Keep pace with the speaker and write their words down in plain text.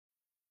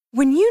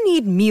When you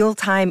need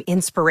mealtime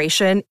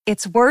inspiration,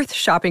 it's worth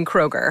shopping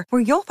Kroger,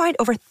 where you'll find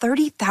over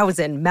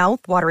 30,000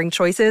 mouth-watering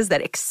choices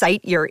that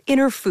excite your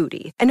inner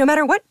foodie. And no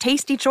matter what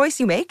tasty choice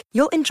you make,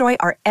 you'll enjoy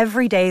our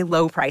everyday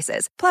low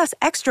prices, plus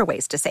extra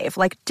ways to save,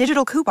 like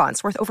digital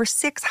coupons worth over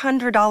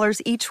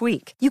 $600 each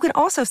week. You can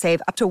also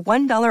save up to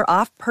 $1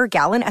 off per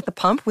gallon at the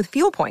pump with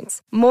fuel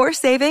points. More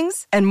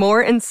savings and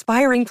more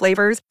inspiring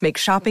flavors make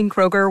shopping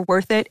Kroger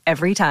worth it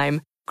every time.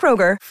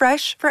 Kroger,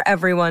 fresh for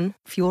everyone.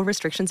 Fuel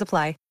restrictions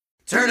apply.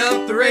 Turn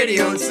up the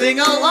radio and sing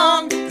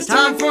along. It's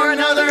time for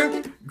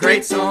another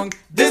great song.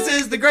 This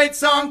is the Great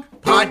Song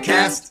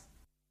Podcast.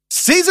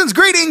 Season's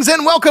greetings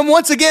and welcome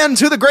once again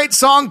to the Great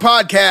Song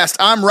Podcast.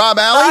 I'm Rob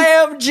Alley. I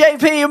am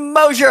JP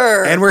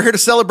Mosier. And we're here to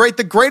celebrate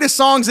the greatest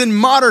songs in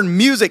modern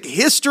music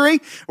history.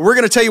 We're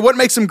going to tell you what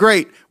makes them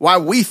great, why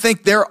we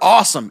think they're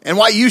awesome, and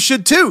why you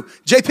should too.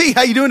 JP,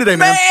 how you doing today,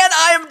 man? Man,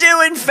 I am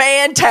doing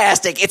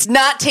fantastic. It's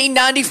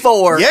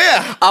 1994.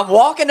 Yeah. I'm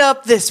walking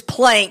up this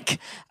plank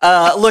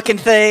looking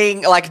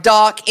thing, like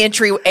dock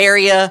entry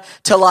area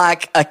to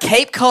like a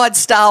Cape Cod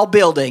style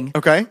building.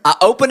 Okay. I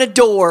open a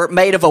door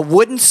made of a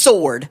wooden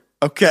sword.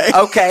 Okay.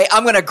 Okay,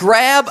 I'm going to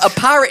grab a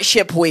pirate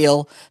ship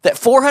wheel that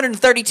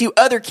 432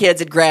 other kids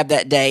had grabbed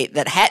that day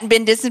that hadn't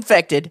been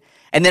disinfected,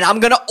 and then I'm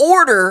going to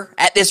order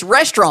at this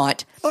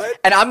restaurant,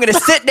 and I'm going to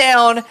sit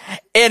down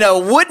in a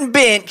wooden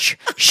bench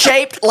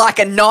shaped like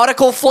a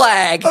nautical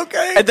flag,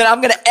 Okay. and then I'm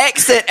going to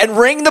exit and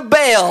ring the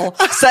bell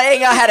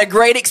saying I had a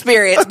great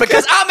experience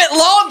because I'm at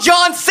Long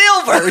John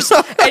Silver's,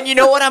 and you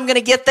know what I'm going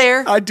to get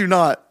there? I do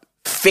not.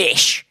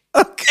 Fish.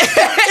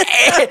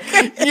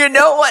 Okay. You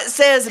know what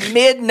says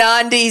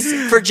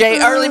mid-90s for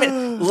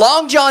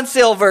Long John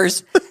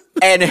Silver's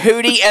and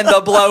Hootie and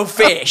the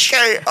Blowfish.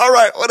 Okay, all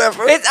right,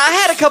 whatever. I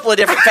had a couple of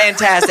different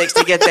fantastics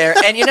to get there,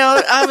 and you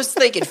know, I was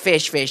thinking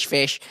fish, and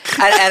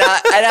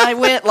I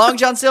went Long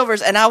John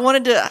Silver's, and I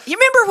wanted to. You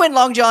remember when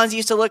Long John's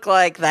used to look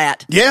like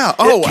that? Yeah.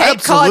 Oh, the Cape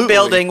absolutely. Cod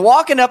building,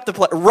 walking up the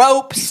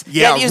ropes. Yeah,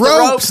 You had to use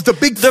ropes, the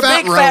big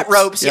fat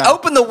ropes. You Yeah.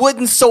 open the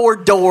wooden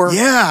sword door.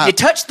 Yeah. You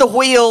touch the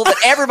wheel that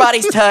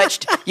everybody's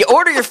touched. You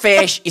order your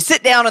fish. You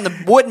sit down on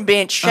the wooden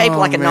bench shaped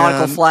like a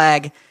nautical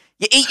flag.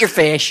 You eat your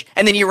fish,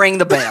 and then you ring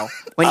the bell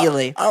when you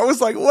leave. I was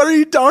like, what are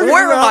you talking about?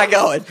 Where am I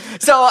going?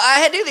 So I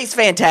had to do these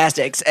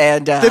fantastics,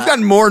 and They've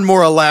gotten more and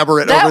more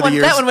elaborate over the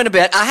years. That one went a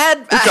bit. I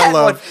had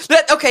one.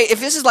 Okay,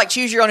 if this is like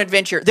choose your own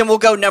adventure, then we'll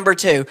go number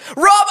 2.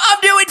 Rob, I'm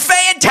doing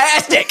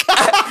fantastic.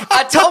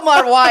 I told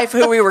my wife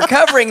who we were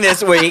covering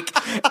this week,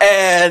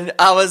 and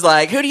I was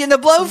like, Hootie and the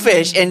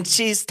Blowfish, and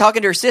she's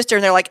talking to her sister,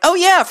 and they're like, oh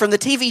yeah, from the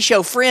TV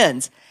show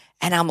Friends.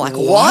 And I'm like,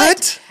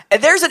 what?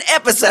 And there's an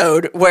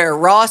episode where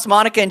Ross,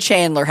 Monica, and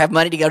Chandler have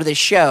money to go to this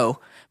show,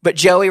 but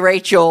Joey,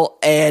 Rachel,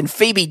 and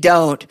Phoebe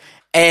don't.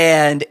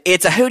 And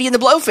it's a Hootie and the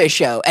Blowfish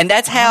show. And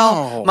that's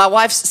how my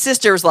wife's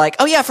sister was like,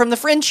 oh yeah, from the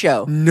Friends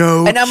show.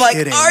 No And I'm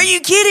kidding. like, are you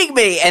kidding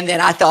me? And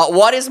then I thought,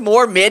 what is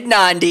more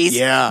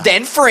mid-90s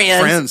than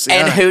Friends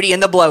and Hootie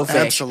and the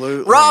Blowfish?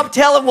 Absolutely. Rob,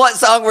 tell them what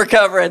song we're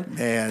covering.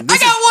 Man, I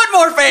got one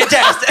more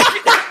fantastic.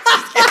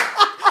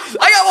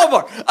 I got one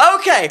more.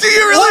 Okay. Do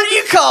you really? What do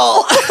you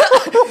call?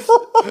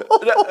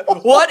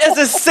 What does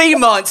a sea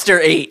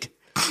monster eat?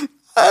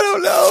 I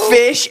don't know.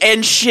 Fish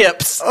and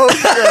ships.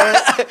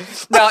 Okay.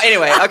 No,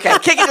 anyway, okay.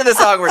 Kick it to the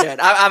song we're doing.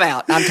 I'm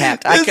out. I'm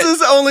tapped. This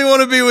is Only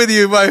Want to Be With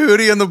You by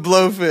Hootie and the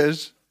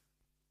Blowfish.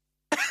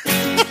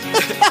 Oh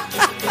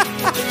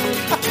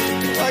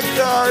my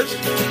gosh.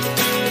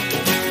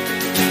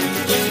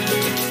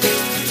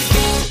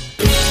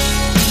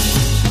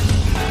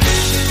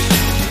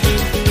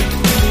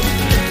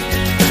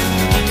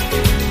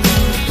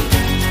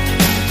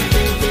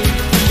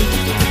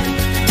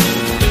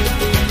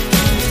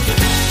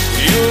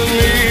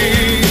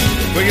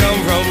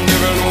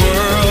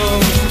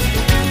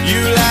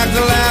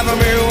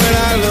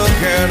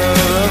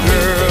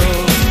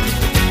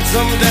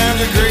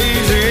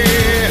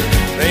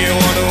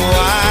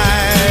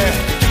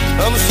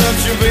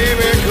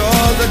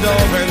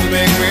 Dolphins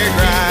make me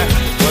cry.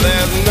 Well,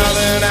 there's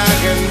nothing I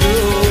can do.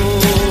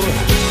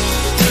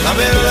 I've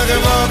been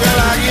looking for a girl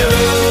like you.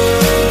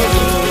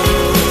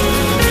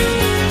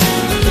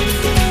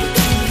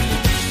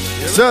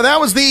 So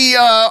that was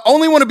the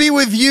Only Want to Be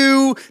With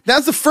You.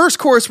 That's the first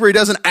chorus where he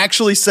doesn't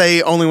actually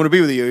say Only Want to Be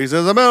With You. He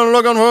says, I've been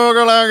looking for a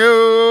girl like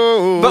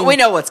you. But we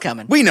know what's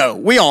coming. We know.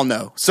 We all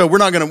know. So we're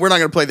not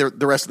gonna play the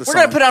rest of the song.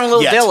 We're gonna put on a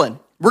little yet. Dylan.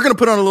 We're going to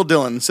put on a little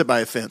Dylan and sit by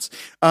a fence.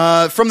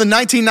 From the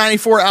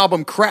 1994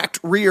 album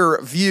Cracked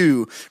Rear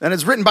View. That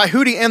is written by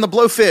Hootie and the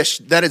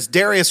Blowfish. That is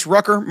Darius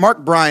Rucker,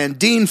 Mark Bryan,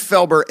 Dean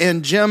Felber,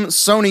 and Jim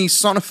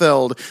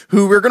Sonefeld,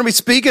 who we're going to be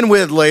speaking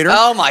with later.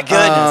 Oh my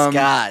goodness,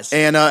 guys.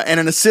 And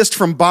an assist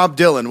from Bob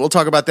Dylan. We'll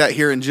talk about that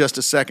here in just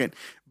a second.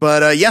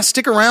 But yeah,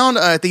 stick around.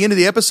 At the end of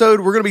the episode,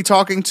 we're going to be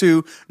talking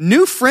to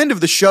new friend of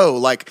the show.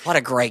 What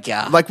a great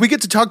guy. Like, we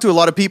get to talk to a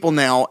lot of people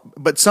now,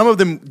 but some of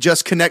them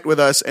just connect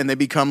with us and they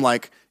become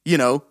like,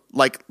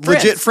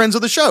 legit friends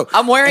of the show.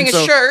 I'm wearing a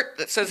shirt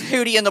that says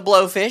Hootie and the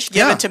Blowfish,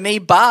 given to me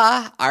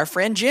by our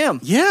friend Jim.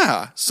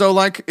 Yeah, so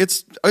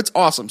it's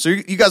awesome. So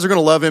you guys are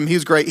gonna love him.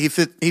 He's great. He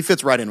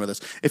fits right in with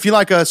us. If you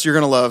like us, you're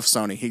gonna love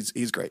Sony.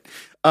 He's great.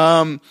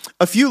 A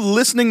few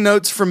listening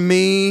notes from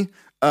me.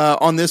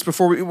 On this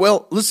before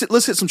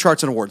let's hit some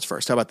charts and awards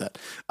first. How about that?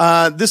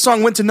 This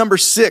song went to number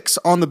 6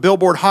 on the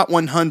Billboard Hot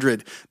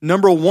 100,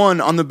 number 1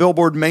 on the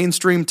Billboard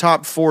Mainstream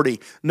Top 40,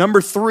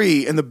 number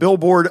 3 in the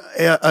Billboard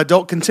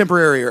Adult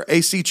Contemporary or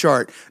AC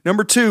chart,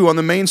 number 2 on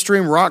the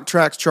Mainstream Rock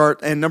Tracks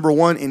chart, and number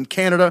 1 in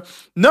Canada,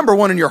 number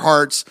 1 in your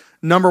hearts,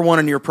 number 1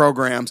 in your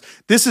programs.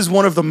 This is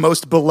one of the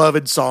most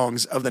beloved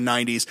songs of the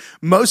 90s,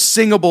 most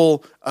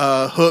singable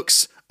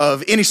hooks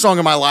of any song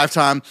in my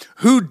lifetime.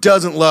 Who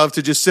doesn't love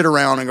to just sit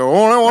around and go,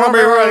 oh, I want to be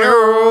right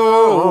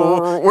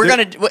here. We're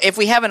going to, if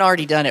we haven't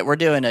already done it, we're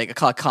doing a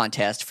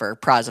contest for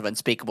prize of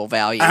unspeakable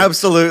value.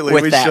 Absolutely.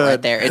 With we that should.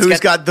 right there. Who's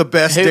got the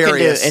best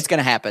Darius? It's going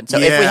to happen. So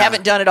if we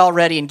haven't done it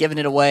already and given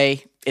it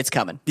away, it's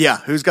coming. Yeah.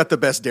 Who's got the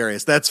best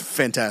Darius? That's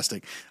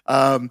fantastic.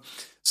 Here's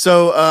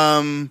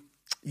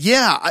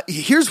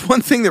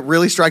one thing that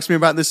really strikes me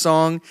about this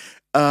song.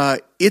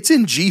 It's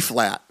in G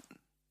flat.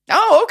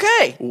 Oh,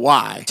 okay.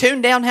 Why?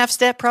 Tuned down half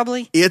step,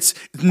 probably? It's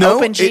no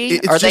open G?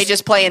 Are they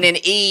just playing an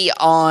E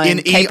on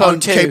Capo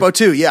 2? Capo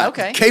 2, yeah.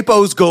 Okay.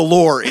 Capos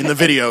galore in the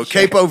video.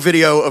 Sure. Capo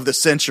video of the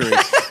century.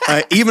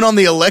 Even on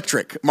the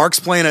electric,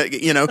 Mark's playing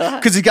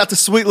because he got the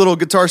sweet little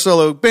guitar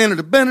solo,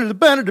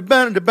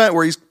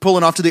 where he's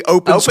pulling off to the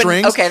open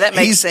strings. Okay, that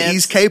makes sense.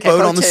 He's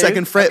capoed on the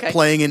second fret,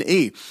 playing an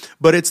E.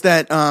 But it's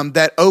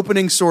that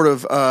opening sort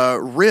of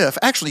riff.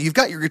 Actually, you've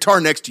got your guitar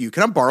next to you.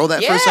 Can I borrow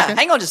that for a second?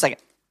 Hang on just a second.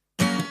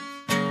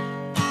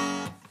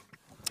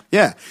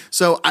 Yeah,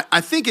 so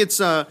I think it's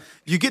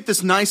you get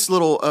this nice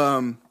little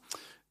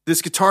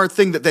this guitar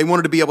thing that they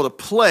wanted to be able to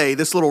play,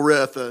 this little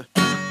riff.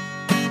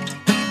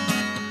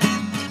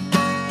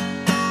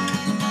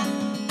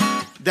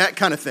 That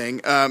kind of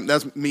thing.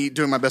 That's me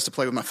doing my best to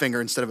play with my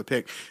finger instead of a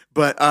pick.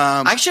 But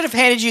I should have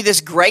handed you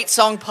this great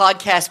song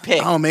podcast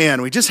pick. Oh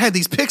man, we just had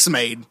these picks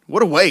made.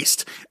 What a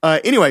waste.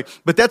 Anyway,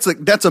 but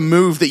that's a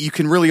move that you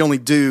can really only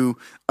do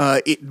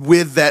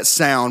with that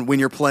sound when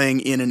you're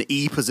playing in an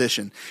E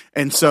position.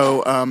 And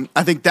so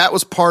I think that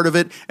was part of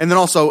it. And then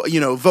also,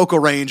 vocal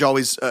range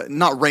always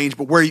not range,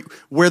 but where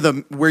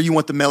you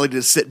want the melody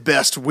to sit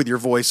best with your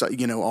voice,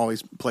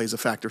 always plays a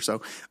factor.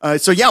 So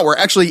we're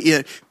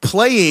actually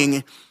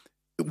playing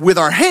with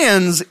our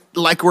hands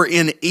like we're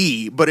in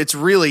E, but it's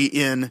really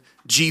in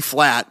G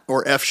flat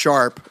or F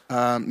sharp,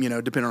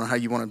 depending on how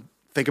you want to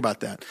think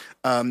about that.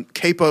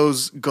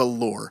 Capos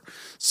galore.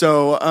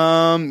 So,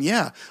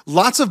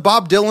 lots of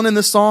Bob Dylan in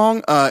this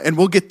song, and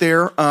we'll get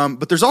there.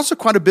 But there's also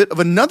quite a bit of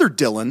another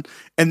Dylan,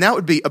 and that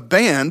would be a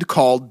band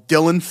called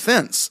Dylan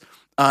Fence.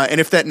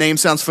 And if that name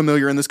sounds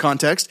familiar in this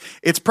context,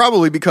 it's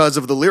probably because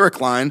of the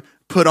lyric line,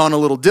 put on a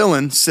little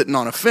Dylan sitting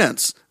on a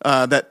fence,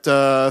 that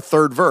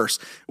third verse,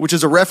 which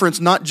is a reference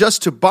not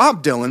just to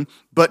Bob Dylan,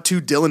 but to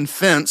Dylan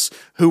Fence,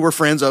 who were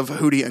friends of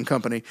Hootie and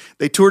company.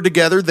 They toured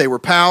together, they were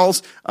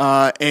pals,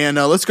 and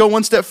let's go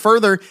one step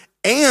further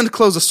and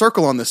close a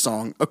circle on this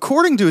song.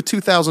 According to a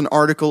 2000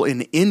 article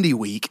in Indie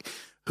Week,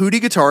 Hootie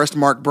guitarist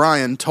Mark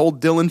Bryan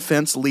told Dylan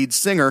Fence lead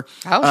singer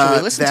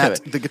that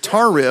the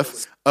guitar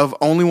riff of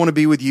Only Want to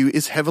Be With You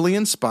is heavily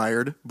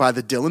inspired by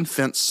the Dylan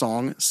Fence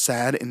song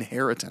Sad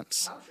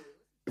Inheritance.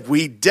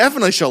 We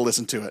definitely shall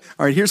listen to it.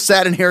 All right, here's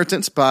Sad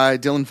Inheritance by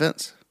Dylan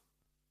Fence.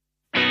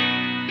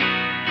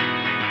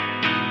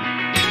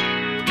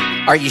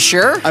 Are you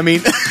sure? I mean,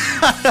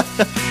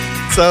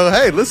 so,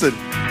 hey, listen.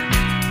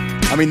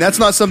 I mean, that's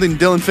not something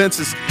Dylan Fence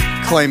is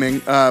claiming,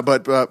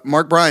 but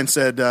Mark Bryan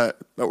said, I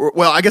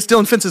guess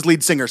Dylan Fence's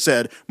lead singer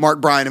said, Mark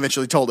Bryan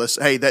eventually told us,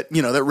 hey, that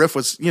riff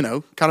was,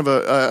 kind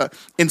of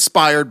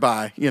inspired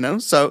by,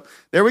 so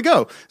there we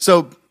go.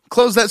 So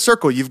close that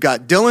circle. You've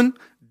got Dylan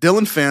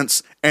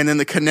Fence, and then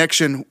the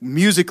connection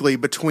musically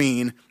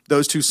between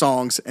those two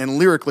songs and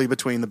lyrically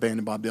between the band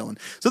and Bob Dylan.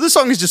 So this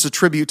song is just a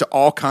tribute to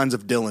all kinds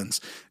of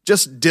Dylans.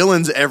 Just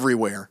Dylans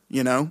everywhere,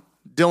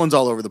 Dylan's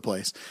all over the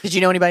place. Did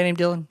you know anybody named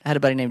Dylan? I had a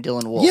buddy named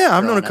Dylan Wolf. Yeah,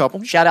 I've known a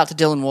couple. Shout out to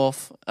Dylan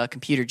Wolf, a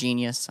computer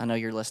genius. I know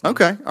you're listening.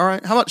 Okay, all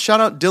right. How about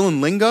shout out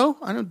Dylan Lingo?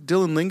 I know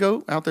Dylan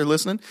Lingo out there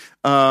listening.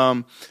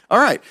 All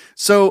right.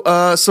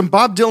 So some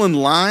Bob Dylan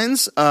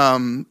lines.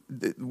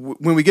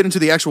 When we get into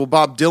the actual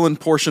Bob Dylan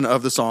portion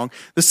of the song,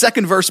 the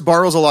second verse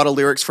borrows a lot of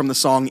lyrics from the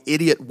song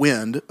 "Idiot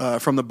Wind"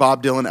 from the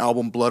Bob Dylan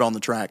album "Blood on the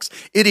Tracks."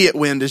 "Idiot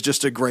Wind" is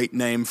just a great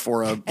name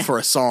for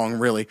a song,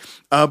 really.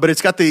 But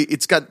it's got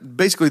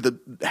basically the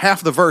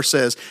half the verse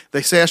says,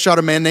 "They say I shot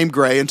a man named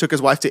Gray and took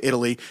his wife to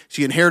Italy.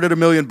 She inherited $1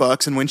 million,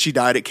 and when she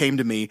died, it came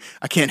to me.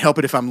 I can't help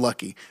it if I'm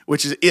lucky,"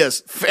 which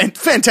is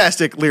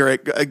fantastic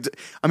lyric.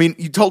 I mean,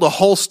 you told a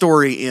whole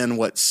story in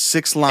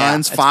 6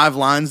 lines, 5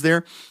 lines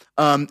there.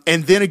 And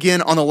then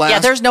again on the last... Yeah,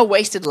 there's no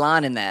wasted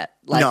line in that.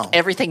 No.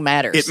 Everything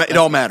matters. It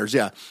all matters,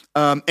 yeah.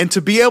 And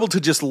to be able to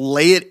just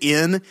lay it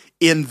in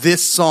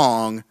this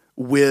song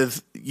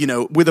with,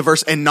 with a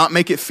verse and not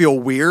make it feel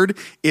weird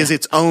is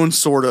its own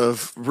sort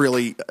of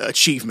really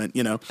achievement,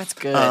 That's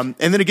good. And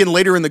then again,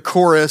 later in the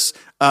chorus,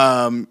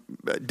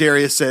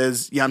 Darius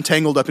says, "Yeah, I'm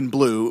tangled up in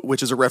blue,"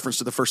 which is a reference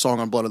to the first song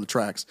on Blood of the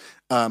Tracks.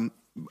 And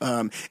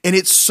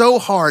it's so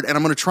hard, and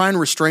I'm going to try and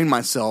restrain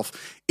myself.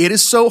 It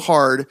is so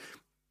hard.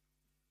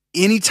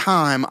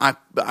 Anytime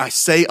I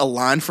say a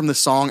line from the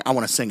song, I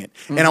want to sing it.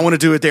 And I want to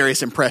do a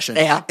Darius impression.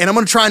 Yeah. And I'm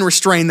going to try and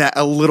restrain that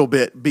a little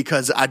bit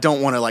because I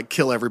don't want to like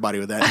kill everybody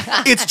with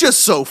that. It's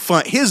just so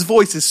fun. His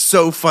voice is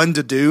so fun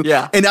to do.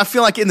 Yeah. And I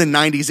feel like in the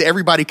 90s,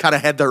 everybody kind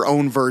of had their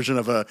own version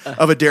of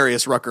a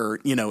Darius Rucker,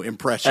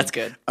 impression. That's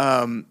good.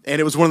 And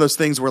it was one of those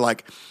things where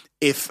like,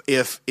 if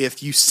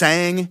you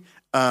sang,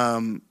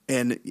 and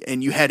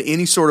you had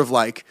any sort of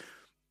like,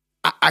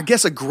 I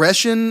guess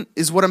aggression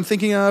is what I'm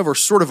thinking of, or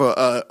sort of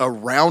a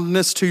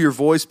roundness to your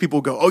voice. People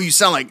go, "Oh, you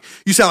sound like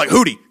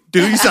Hootie,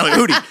 dude. You sound like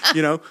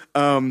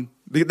Hootie."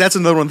 That's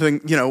another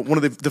thing. One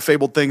of the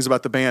fabled things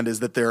about the band is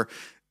that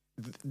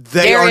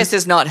Darius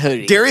is not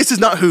Hootie. Darius is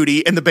not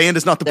Hootie, and the band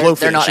is not the Blowfish.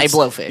 They're not a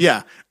Blowfish.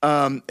 Yeah,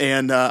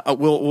 and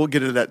we'll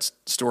get into that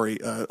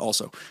story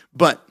also,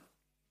 but.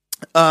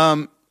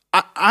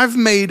 I've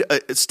made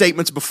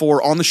statements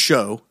before on the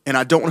show, and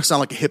I don't want to sound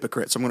like a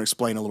hypocrite, so I'm going to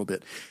explain a little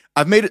bit.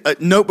 I've made a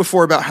note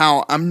before about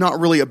how I'm not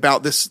really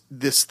about this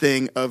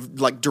thing of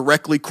like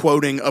directly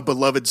quoting a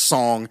beloved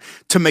song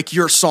to make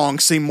your song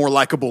seem more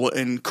likable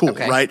and cool,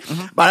 right?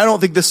 Mm-hmm. But I don't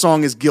think this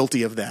song is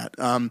guilty of that.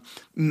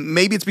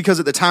 Maybe it's because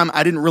at the time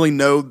I didn't really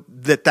know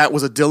that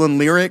was a Dylan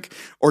lyric,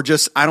 or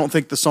just I don't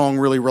think the song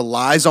really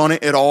relies on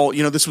it at all.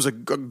 This was a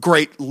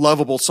great,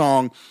 lovable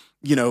song.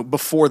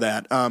 Before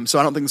that. So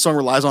I don't think the song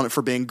relies on it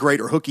for being great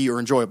or hooky or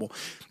enjoyable.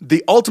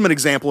 The ultimate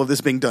example of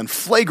this being done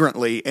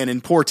flagrantly and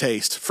in poor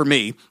taste for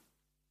me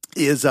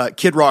is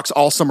Kid Rock's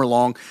All Summer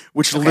Long,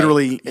 which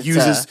literally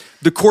uses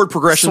the chord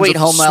progressions Sweet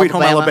of Home Sweet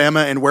Home Alabama. Alabama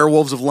and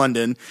Werewolves of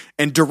London,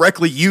 and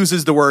directly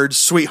uses the words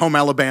Sweet Home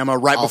Alabama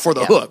right before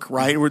the hook,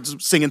 right? We're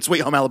singing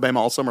Sweet Home Alabama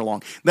all summer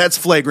long. That's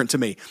flagrant to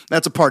me.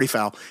 That's a party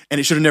foul,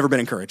 and it should have never been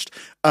encouraged.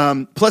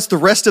 Plus, the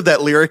rest of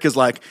that lyric is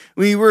like,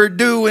 we were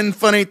doing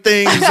funny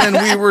things, and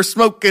we were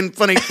smoking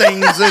funny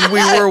things, and we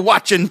were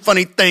watching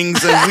funny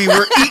things, and we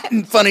were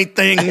eating funny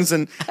things,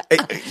 and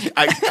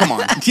come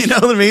on, you know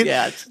what I mean?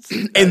 Yeah.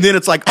 And then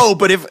it's like,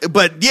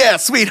 but yeah,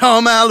 Sweet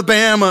Home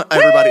Alabama.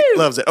 Everybody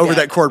loves it over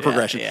that chord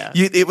progression. Yeah.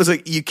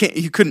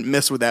 You couldn't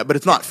miss with that, but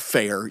it's not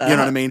fair. You know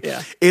what I mean?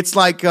 Yeah. It's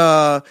like,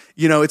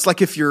 it's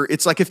like if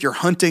you're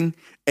hunting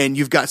and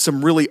you've got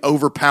some really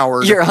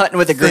overpowered. You're hunting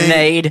with a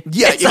grenade.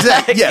 Yeah,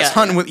 exactly. Yes, Yeah.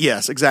 hunting with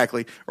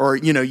exactly. Or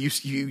you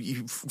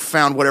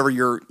found whatever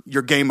your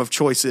game of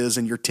choice is,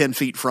 and you're 10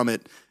 feet from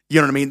it.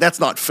 You know what I mean? That's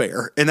not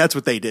fair, and that's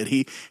what they did.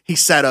 He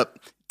sat up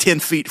 10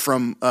 feet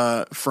from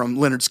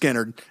Leonard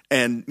Skinner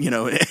and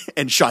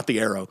and shot the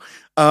arrow.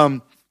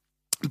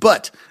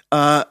 But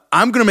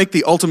I'm going to make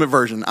the ultimate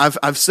version.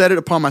 I've set it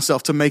upon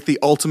myself to make the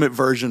ultimate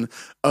version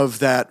of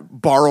that,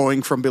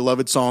 borrowing from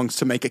beloved songs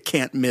to make a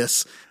can't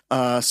miss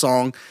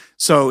song.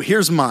 So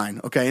here's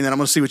mine, okay? And then I'm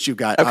going to see what you've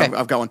got. Okay.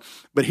 I've got one.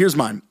 But here's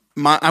mine.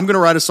 I'm going to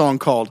write a song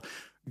called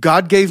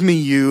God Gave Me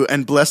You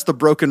and Blessed the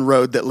Broken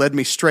Road That Led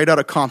Me Straight Out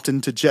of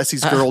Compton to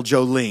Jesse's Girl,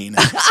 Jolene.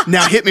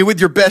 Now hit me with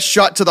your best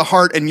shot to the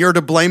heart, and you're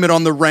to blame it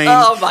on the rain.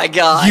 Oh, my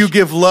gosh. You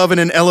give love in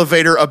an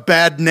elevator a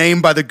bad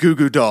name by the Goo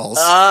Goo Dolls.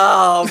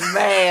 Oh,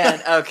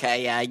 man.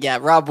 Okay, yeah.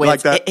 Rob wins.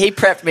 Like that? He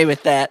prepped me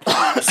with that.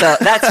 So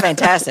that's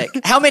fantastic.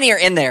 How many are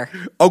in there?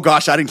 Oh,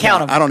 gosh, I didn't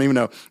count 'em. I don't even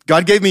know.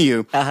 God Gave Me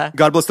You.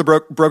 God Bless the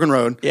Broken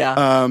Road.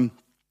 Yeah.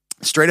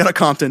 Straight Out of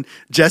Compton,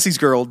 Jesse's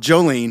Girl,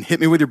 Jolene, Hit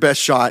Me With Your Best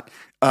Shot,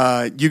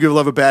 You Give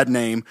Love a Bad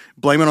Name,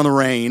 Blame It on the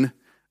Rain,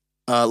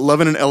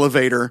 Love in an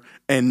Elevator,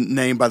 and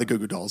Name by the Goo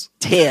Goo Dolls.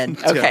 10.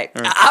 Okay.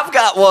 All right. I've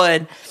got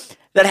one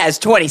that has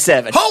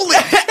 27. Holy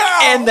cow!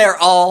 And they're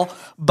all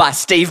by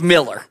Steve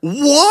Miller.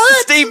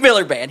 What? Steve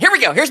Miller Band. Here we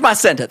go. Here's my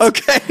sentence.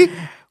 Okay.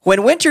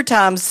 When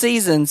wintertime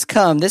seasons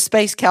come, this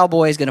space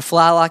cowboy is going to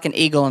fly like an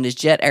eagle on his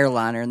jet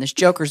airliner, and this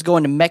joker's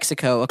going to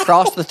Mexico,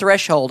 across the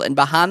threshold and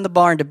behind the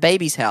barn to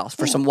baby's house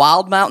for some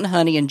wild mountain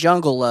honey and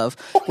jungle love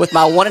with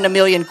my 1 in a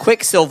million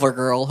Quicksilver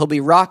girl who'll be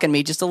rocking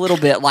me just a little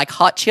bit like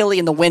hot chili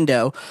in the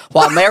window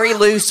while Mary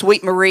Lou,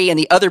 Sweet Marie, and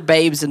the other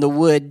babes in the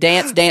wood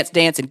dance,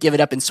 and give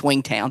it up in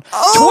Swingtown.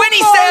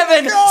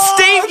 27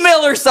 Steve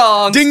Miller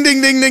songs. Ding,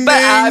 ding, ding, ding, But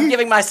ding. I'm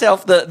giving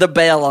myself the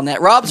bell on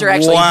that. Rob's are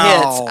actually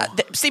Wow.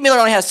 hits. Steve Miller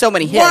only has so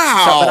many hits.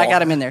 Wow. But I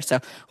got him in there. So,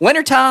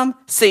 wintertime,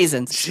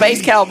 seasons,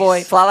 Space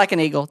Cowboy, Fly Like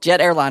an Eagle,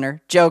 Jet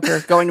Airliner,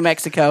 Joker, Going to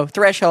Mexico,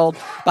 Threshold,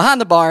 Behind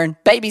the Barn,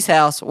 Baby's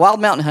House, Wild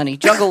Mountain Honey,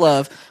 Jungle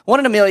Love, 1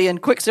 in a million,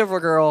 Quicksilver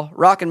Girl,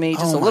 Rockin' Me,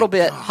 just a little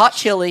bit, Hot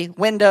Chili,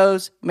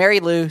 Windows, Mary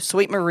Lou,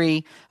 Sweet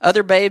Marie,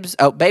 Other Babes,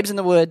 Babes in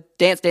the Wood,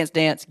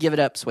 Dance, Give It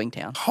Up,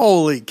 Swingtown.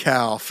 Holy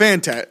cow.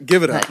 Fantastic.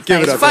 Give it up. Thanks.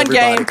 Give it up, Fun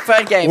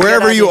everybody. game.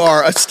 Wherever Good you idea.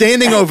 are, a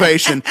standing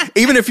ovation.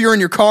 Even if you're in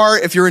your car,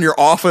 if you're in your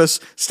office,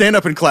 stand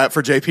up and clap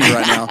for JP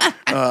right now.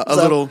 A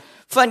little...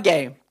 Fun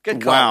game.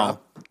 Good call. Wow. Rob.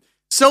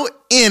 So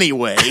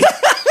anyway,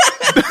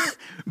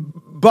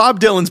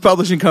 Bob Dylan's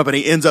publishing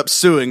company ends up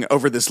suing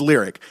over this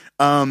lyric.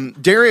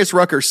 Darius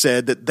Rucker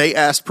said that they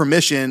asked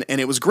permission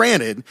and it was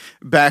granted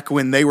back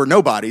when they were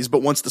nobodies,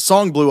 but once the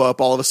song blew up,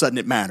 all of a sudden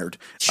it mattered.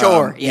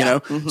 Sure, You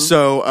know?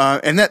 So,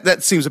 and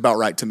that seems about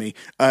right to me.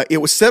 It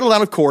was settled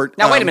out of court.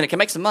 Now, wait a minute. Can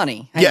make some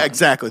money. Hang on.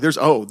 Exactly. This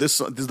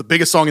is the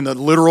biggest song in the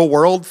literal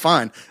world.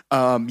 Fine.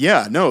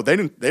 No, they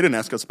didn't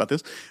ask us about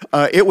this.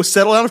 It was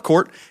settled out of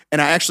court,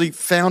 and I actually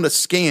found a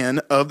scan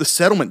of the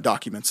settlement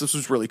documents. This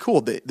was really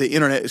cool. The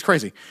internet is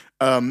crazy.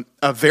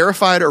 A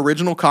verified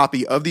original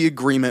copy of the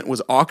agreement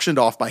was auctioned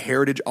off by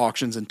Heritage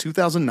Auctions in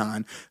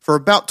 2009 for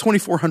about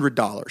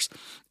 $2,400,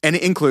 and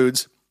it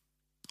includes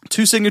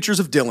 2 signatures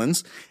of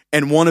Dylan's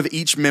and one of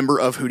each member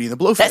of Hootie and the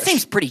Blowfish. That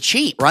seems pretty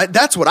cheap. Right?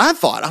 That's what I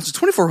thought. I was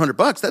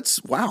 $2,400.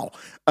 That's wow.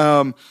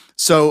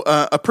 So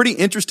a pretty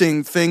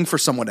interesting thing for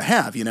someone to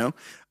have, you know.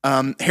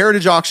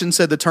 Heritage Auction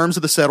said the terms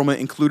of the settlement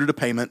included a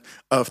payment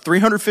of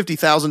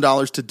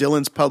 $350,000 to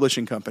Dylan's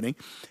publishing company.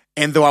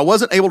 And though I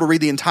wasn't able to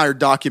read the entire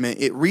document,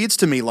 it reads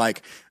to me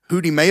like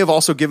Hootie may have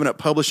also given up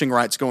publishing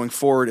rights going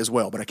forward as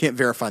well, but I can't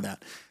verify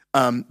that.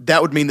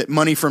 That would mean that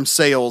money from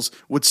sales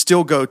would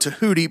still go to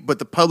Hootie, but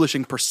the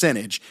publishing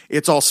percentage,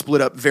 it's all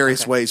split up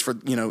various ways for,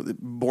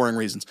 boring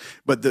reasons,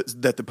 but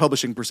that the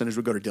publishing percentage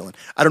would go to Dylan.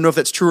 I don't know if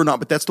that's true or not,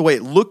 but that's the way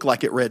it looked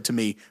like it read to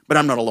me, but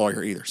I'm not a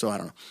lawyer either, so I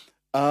don't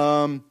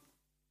know.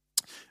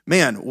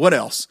 Man, what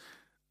else?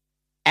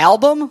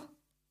 Album?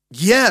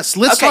 Yes,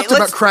 let's talk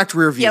about Cracked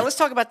Rear View. Yeah, let's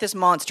talk about this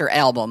Monster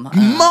album.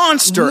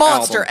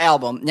 Monster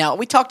album. Now,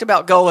 we talked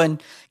about going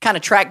kind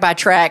of track by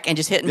track and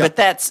just hitting, but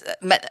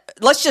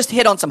let's just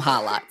hit on some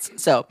highlights.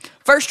 So,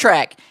 first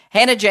track,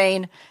 Hannah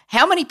Jane.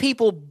 How many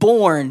people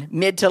born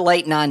mid to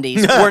late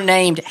 90s were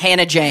named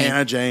Hannah Jane?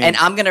 Hannah Jane. And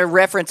I'm going to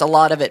reference a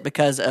lot of it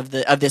because of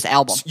this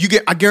album.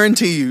 I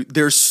guarantee you,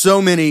 there's so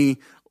many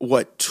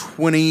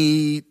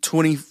 20,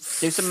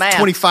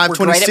 25,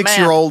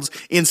 26-year-olds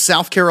in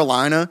South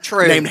Carolina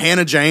named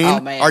Hannah Jane.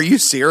 Oh, man. Are you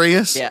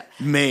serious? Yeah.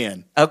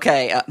 Man.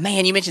 Okay.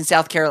 Man, you mentioned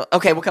South Carolina.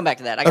 Okay, we'll come back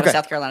to that. I got a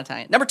South Carolina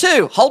tie-in. Number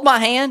 2, Hold My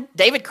Hand.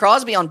 David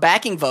Crosby on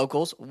backing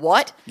vocals.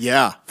 What?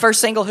 Yeah.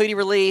 First single Hootie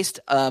released.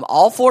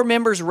 All 4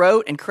 members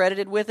wrote and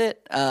credited with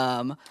it.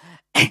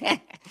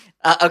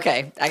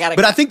 Okay, I gotta.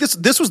 But I think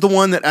this was the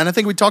one that, and I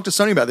think we talked to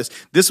Sonny about this.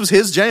 This was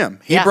his jam.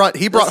 He brought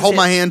Hold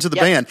My Hand to the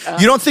band.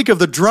 You don't think of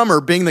the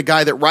drummer being the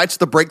guy that writes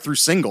the breakthrough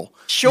single.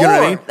 Sure, you know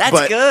what I mean?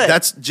 That's good.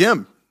 That's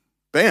Jim.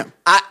 Bam.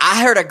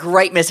 I heard a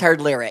great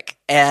misheard lyric,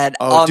 and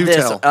on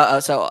this,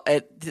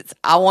 it's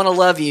I want to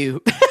love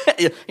you.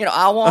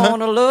 I want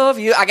to love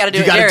you. I got to do.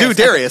 You got to do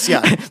Darius.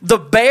 Yeah. The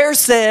bear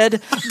said.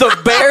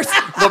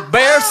 The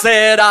bear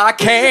said I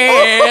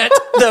can't.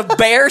 The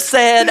bear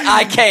said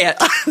I can't.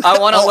 I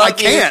want to love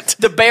you. I can't.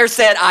 The bear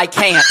said I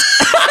can't.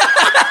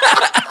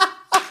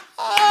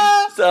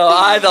 So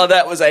I thought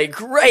that was a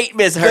great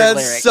misheard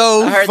lyric.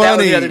 So I heard funny. that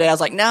one the other day. I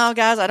was like, no,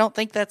 guys, I don't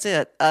think that's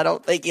it. I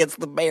don't think it's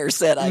the bear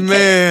said I can't.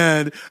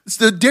 Man,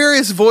 the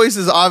Darius voice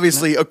is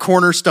obviously a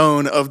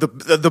cornerstone of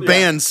the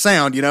band's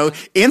sound,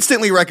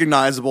 instantly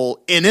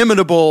recognizable,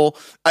 inimitable,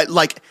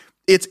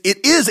 it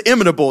is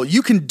imitable.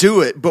 You can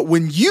do it, but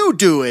when you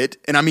do it,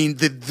 and I mean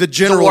the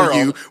general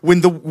you,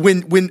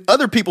 when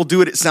other people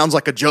do it, it sounds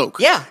like a joke.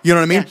 Yeah, you know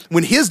what I mean. Yeah.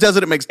 When his does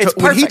it, when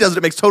he does it,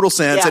 it makes total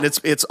sense, and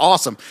it's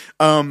awesome.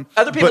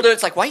 Other people do it,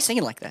 it's like, why are you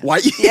singing like that? Why?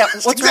 Yeah,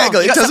 what's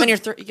exactly. wrong? You got something in your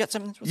throat. You got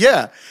something.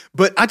 Yeah,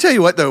 but I tell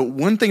you what, though,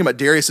 one thing about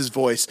Darius's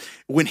voice,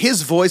 when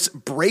his voice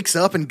breaks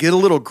up and get a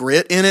little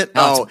grit in it,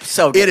 it's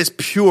so good. It is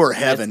pure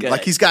heaven.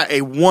 Like he's got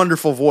a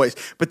wonderful voice,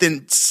 but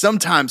then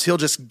sometimes he'll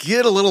just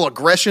get a little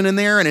aggression in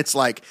there, and it's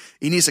like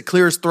he needs to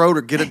clear his throat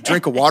or get a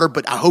drink of water,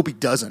 but I hope he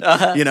doesn't.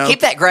 Keep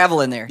that gravel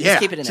in there. Yeah,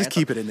 just keep it in there. Just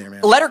keep it in there,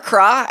 man. Let Her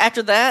Cry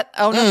after that.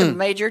 Oh, nothing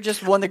major.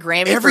 Just won the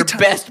Grammy for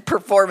best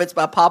performance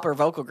by pop or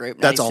vocal group.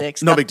 96.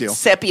 That's all. No big deal.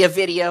 Sepia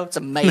video. It's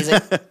amazing.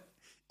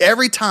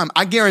 Every time,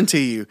 I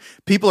guarantee you,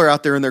 people are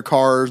out there in their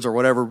cars or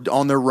whatever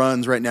on their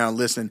runs right now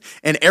listening,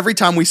 and every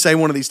time we say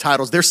one of these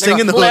titles, they're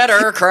singing the Let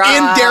Her Cry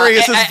in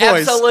Darius's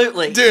voice.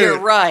 Absolutely, dude. You're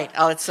right.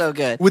 Oh, it's so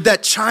good with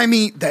that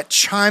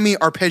chimey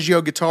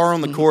arpeggio guitar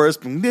on the chorus.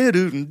 Come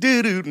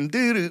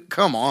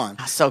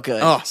on, so good.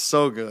 Oh,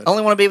 so good.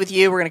 Only Want to Be With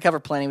You. We're going to cover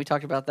plenty. We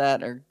talked about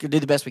that, or do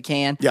the best we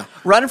can. Yeah,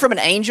 Running From an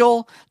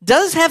Angel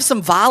does have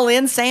some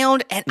violin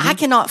sound, and I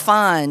cannot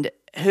find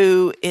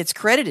who it's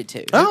credited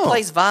to. Who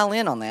plays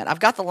violin on that? I've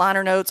got the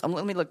liner notes.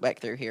 Let me look back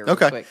through here real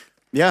quick.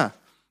 Yeah.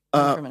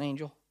 From an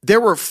Angel. There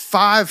were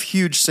 5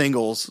 huge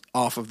singles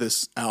off of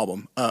this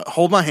album.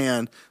 Hold My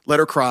Hand, Let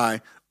Her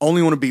Cry,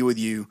 Only Want to Be With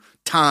You,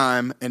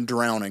 Time, and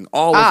Drowning.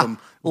 All of them.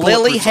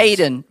 Lily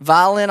Hayden,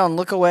 violin on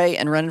Look Away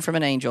and Running From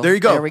an Angel. There you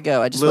go. There we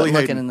go. I just wasn't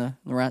looking in the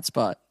right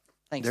spot.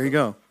 Thanks. There you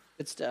go.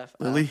 Good stuff.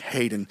 Lily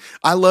Hayden.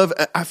 I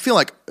feel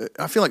like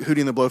Hootie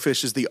and the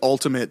Blowfish is the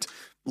ultimate,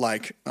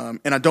 and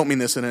I don't mean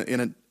this in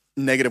a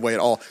negative way at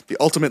all, the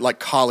ultimate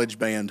college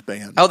band.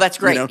 Oh, that's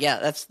great.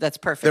 Yeah, that's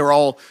perfect. They were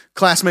all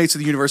classmates at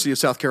the University of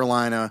South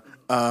Carolina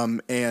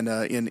and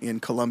in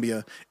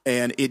Columbia,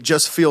 and it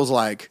just feels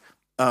like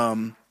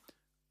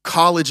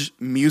college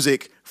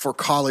music for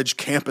college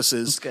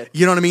campuses. That's good.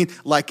 You know what I mean?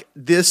 Like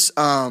this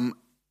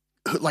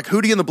like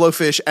Hootie and the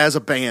Blowfish as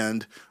a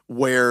band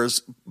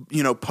wears,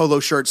 polo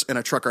shirts and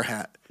a trucker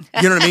hat.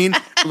 You know what I mean?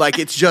 Like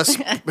it's just,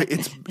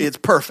 it's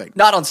perfect.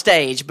 Not on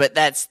stage, but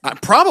that's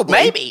probably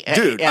maybe,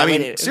 dude. Yeah, I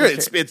mean,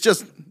 seriously, it's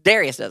just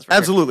Darius does for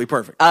absolutely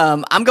perfect.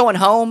 I'm going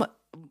home.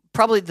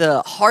 Probably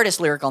the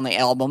hardest lyric on the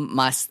album.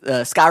 My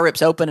sky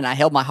rips open and I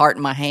held my heart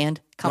in my hand.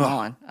 Come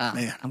on.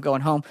 Man. I'm going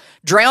home.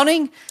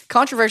 Drowning.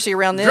 Controversy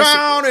around this.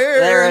 Drowning.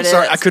 There it is.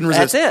 Sorry, I couldn't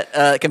resist.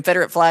 That's it.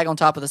 Confederate flag on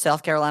top of the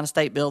South Carolina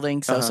State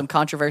Building. So some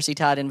controversy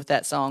tied in with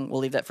that song.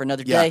 We'll leave that for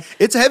another day.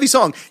 It's a heavy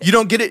song. You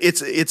don't get it.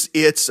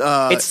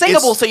 It's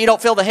singable, so you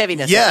don't feel the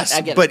heaviness. Yes,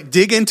 I get but it.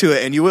 dig into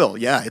it and you will.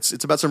 Yeah,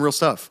 it's about some real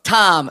stuff.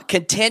 Time,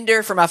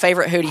 contender for my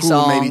favorite Hootie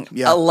song. Maybe,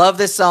 yeah. I love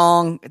this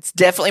song. It's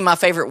definitely my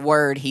favorite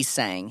word he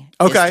sang.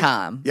 Okay. Is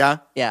time. Yeah.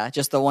 Yeah,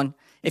 just the one.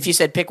 If you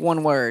said pick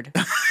one word,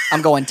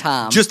 I'm going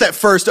time. Just that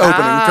first opening.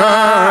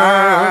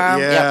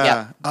 Yeah.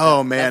 Yep.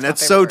 Oh man,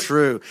 that's so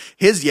true.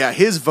 His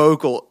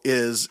vocal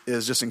is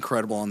just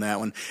incredible on that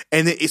one.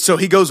 And so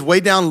he goes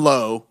way down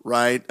low,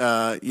 right?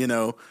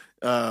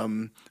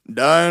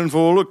 Dying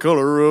for the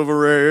color of a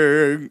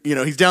rag.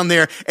 He's down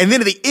there, and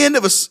then at the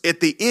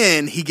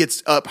end he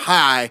gets up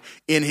high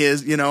in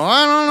his, I don't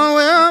know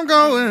where I'm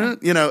going,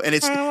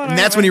 and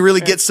that's when he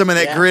really gets some of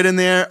that grit in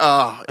there.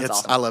 Oh,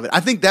 awesome. I love it.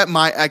 I think that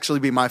might actually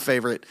be my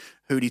favorite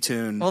Hootie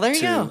tune. Well, there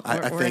you go.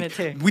 I We're think in it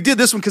too. we did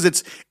this one because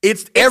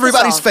it's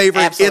everybody's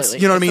favorite. Absolutely.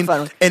 It's what I mean.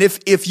 And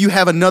if you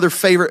have another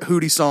favorite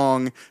Hootie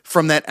song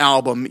from that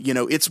album,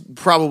 it's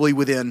probably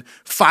within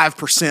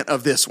 5%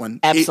 of this one.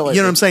 Absolutely.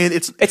 You know what I'm saying?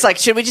 It's like,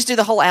 should we just do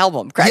the whole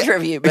album? Crash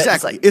review. But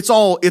exactly. It's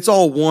like, it's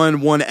all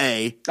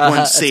 1A,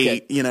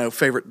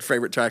 1C.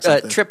 Favorite tracks.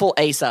 Triple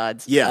A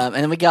sides. Yeah. And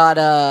then we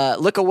got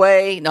Look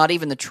Away, Not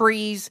Even the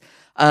Trees.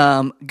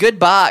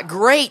 Goodbye,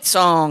 great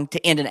song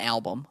to end an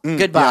album.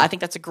 Goodbye, I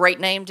think that's a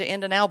great name to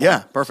end an album.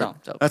 Yeah,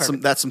 perfect. So that's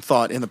perfect. some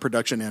thought in the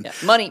production end.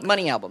 Yeah.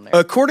 Money album there.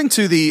 According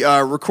to the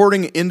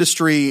Recording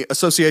Industry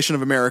Association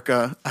of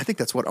America, I think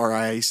that's what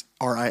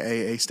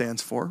RIAA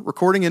stands for.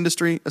 Recording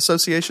Industry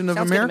Association of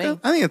Sounds good to America. me.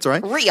 I think that's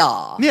right.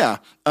 RIA. Yeah,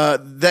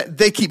 that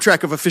they keep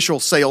track of official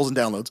sales and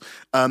downloads.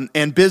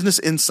 And Business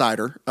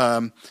Insider,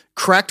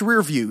 Cracked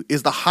Rear View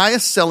is the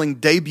highest selling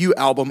debut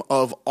album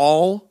of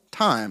all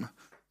time.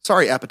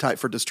 Sorry, Appetite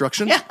for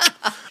Destruction.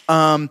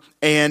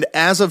 And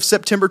as of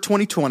September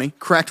 2020,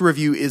 Cracked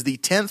Review is the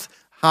 10th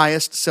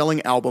highest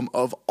selling album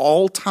of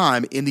all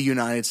time in the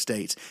United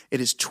States. It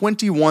is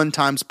 21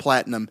 times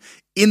platinum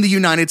in the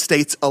United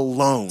States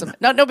alone.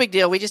 No big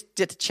deal. We just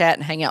get to chat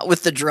and hang out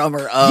with the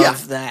drummer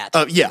of that.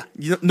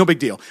 No big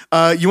deal.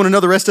 You want to know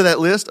the rest of that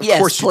list? Of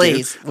course you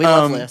please. do. We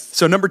love lists.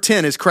 So number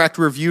 10 is Cracked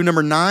Review.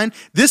 Number 9,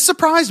 this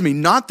surprised me,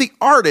 not the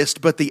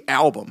artist, but the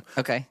album.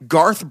 Okay.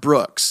 Garth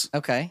Brooks.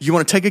 Okay. You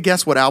want to take a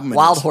guess what album it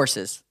Wild is?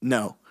 Horses.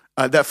 No.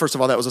 That first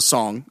of all, that was a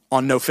song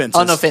on No Fences.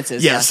 On No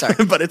Fences. Yes, yeah,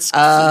 sorry. but it's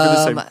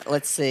the same.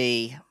 Let's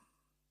see.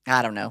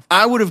 I don't know.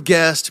 I would have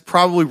guessed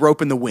probably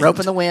Rope in the Wind. Rope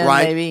in the Wind,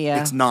 right? maybe,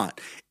 yeah. It's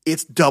not.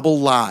 It's Double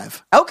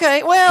Live.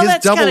 Okay, well, His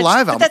double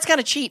live album. But that's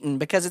kind of cheating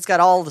because it's got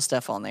all the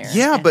stuff on there.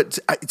 Yeah, but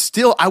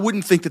still, I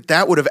wouldn't think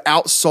that would have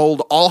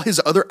outsold all his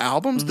other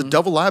albums, the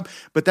Double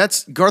Live. But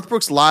that's Garth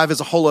Brooks live is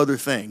a whole other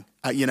thing.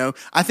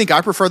 I think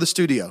I prefer the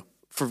studio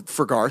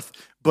for Garth,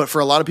 but for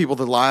a lot of people,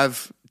 the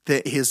live.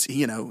 He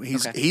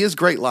is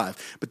great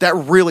live, but that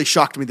really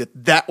shocked me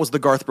that was the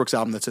Garth Brooks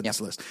album that's in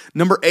this list.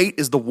 Number 8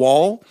 is The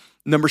Wall.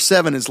 Number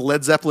 7 is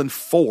Led Zeppelin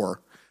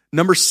 4.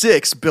 Number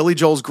 6, Billy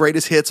Joel's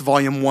Greatest Hits,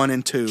 Volume 1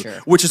 and 2,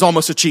 which is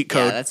almost a cheat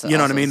code. Yeah, that's you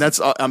know what I mean? That's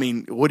what are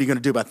you going to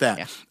do about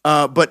that?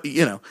 Yeah. But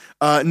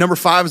number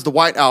 5 is The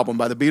White Album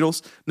by the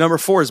Beatles. Number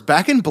 4 is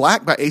Back in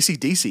Black by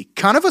AC/DC.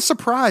 Kind of a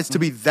surprise to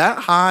be that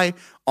high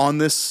on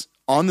this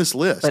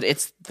list. But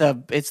it's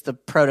the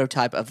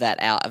prototype of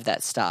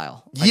that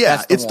style.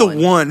 It's the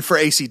one for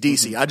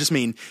AC/DC. I just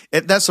mean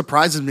that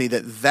surprises me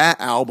that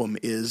album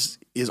is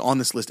on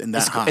this list and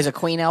that high. Is a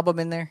Queen album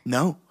in there?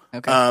 No.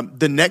 Okay.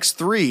 The next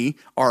 3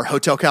 are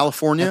Hotel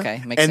California,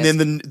 makes and sense.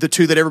 then the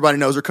 2 that everybody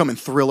knows are coming: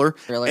 Thriller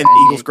and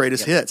Eagles'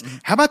 Greatest Hits.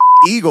 How about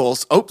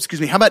Eagles? Oh, excuse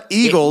me. How about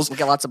Eagles? We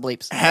got lots of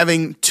bleeps.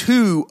 Having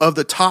 2 of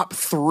the top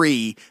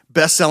 3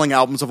 best-selling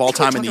albums of all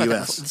time in the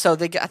U.S. So I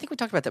think we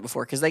talked about that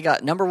before because they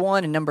got number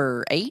 1 and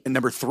number 8 and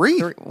number 3.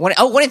 1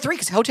 and 3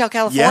 because Hotel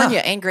California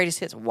and Greatest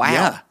Hits. Wow.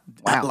 Yeah.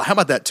 Wow. How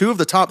about that? 2 of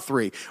the top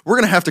 3. We're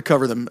going to have to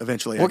cover them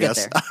eventually. We'll I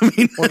guess. Get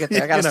there. We'll get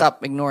there. I got to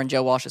stop ignoring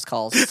Joe Walsh's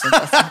calls.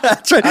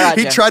 That's right. Right,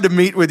 he tried to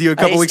meet with you a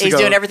couple weeks ago. He's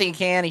doing everything he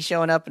can. He's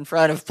showing up in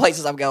front of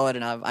places I'm going,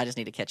 and I just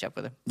need to catch up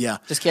with him. Yeah.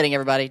 Just kidding,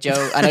 everybody.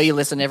 Joe, I know you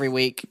listen every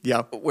week.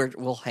 Yeah.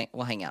 We'll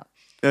hang out.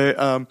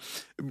 Have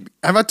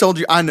I told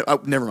you? I know.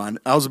 Oh, never mind.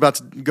 I was about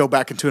to go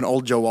back into an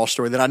old Joe Walsh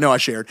story that I know I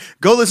shared.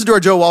 Go listen to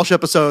our Joe Walsh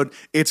episode.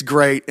 It's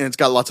great, and it's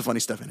got lots of funny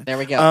stuff in it. There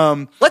we go.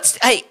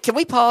 Can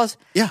we pause?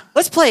 Yeah.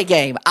 Let's play a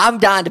game. I'm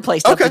dying to play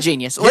Stump the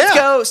Genius. Let's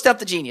go Stump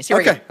the Genius. Here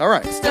we go. All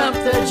right. Stump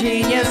the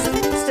Genius.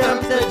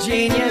 Stump the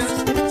Genius.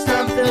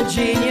 Stump the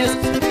Genius.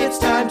 It's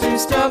time to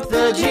Stump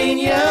the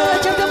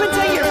Genius. Jump up and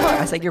say your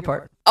part. I say your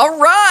part. All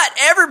right.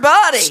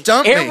 everybody.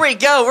 Stump Here me. we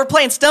go. We're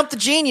playing Stump the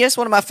Genius,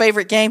 one of my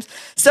favorite games.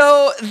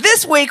 So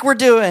this week we're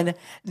doing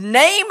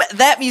Name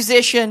That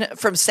Musician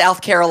from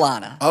South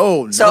Carolina.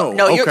 Oh, no. So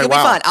no, you'll be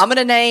wow. fine. I'm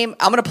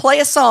gonna play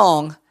a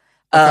song,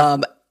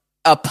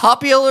 a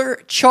popular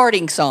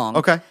charting song.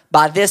 Okay.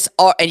 By this,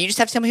 and you just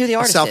have to tell me who the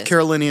artist is. South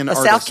Carolinian a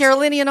artist. South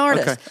Carolinian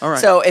artist. Okay, all right.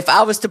 So if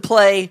I was to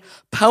play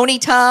Pony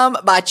Time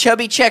by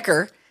Chubby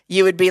Checker,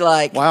 you would be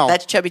like, Wow.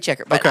 that's Chubby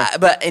Checker. But, Okay.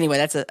 but anyway,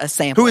 that's a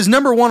sample. Who is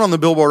number one on the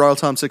Billboard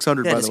All-Time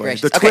 600, by Goodness the way.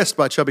 gracious. The Okay. Twist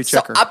by Chubby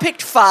Checker. So I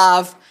picked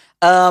 5.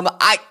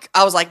 I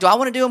was like, do I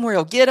want to do them where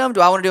he'll get them?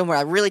 Do I want to do them where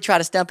I really try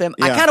to stump him?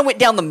 I Yeah. kind of went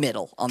down the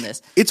middle on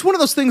this. It's one of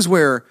those things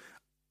where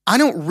I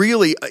don't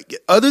really,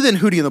 other than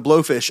Hootie and the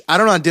Blowfish, I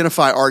don't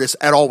identify artists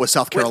at all with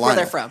South Where Carolina.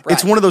 they're from, right.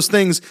 It's one of those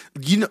things,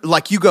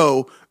 like you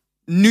go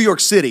New York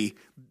City,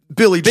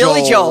 Billy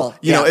Joel,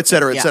 you know, Yeah. et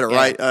cetera, Yeah,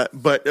 right? yeah.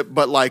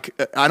 But like,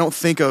 I don't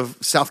think of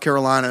South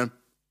Carolina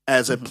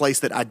as a place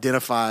that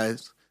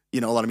identifies, a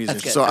lot of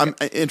musicians. good. So Okay. I'm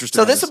interested.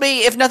 So in this will be,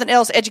 if nothing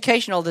else,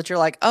 educational. That you're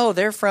like, oh,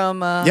 they're from,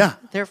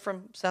 they're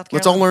from South Carolina.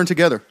 Let's all learn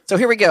together. Did So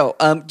here we go.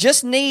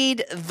 Just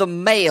need the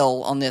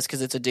male on this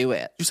because it's a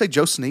duet. you say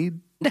Joe Sneed?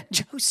 No,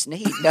 Joe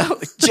Sneed. No,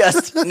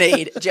 just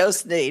need Joe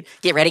Sneed.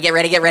 Get ready. Here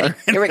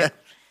we go.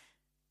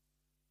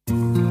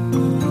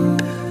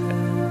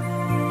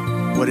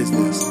 What is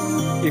this?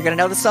 You're gonna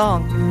know the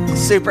song.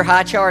 Super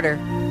High Charter,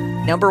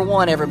 number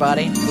 1.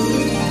 Everybody.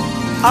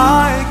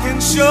 I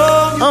can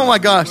show you. Oh my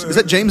gosh. Is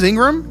that James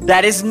Ingram?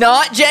 That is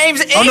not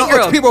James Ingram. Oh no,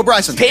 it's Peebo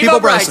Bryson. Peebo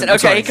Bryson. I'm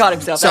Okay, sorry. he caught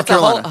himself. South That's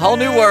Carolina. a whole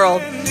new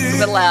world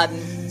from Aladdin.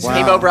 It's Wow.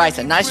 Peebo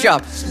Bryson. Nice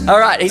job. All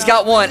right, he's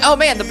got one. Oh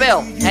man, the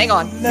bell. Hang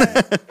on.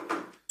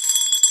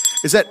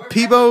 Is that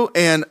Peebo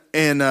and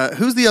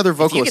who's the other If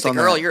you vocalist get the on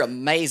girl, that? you're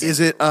amazing. Is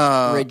it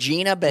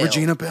Regina Bell?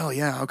 Regina Bell?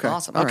 Yeah. Okay.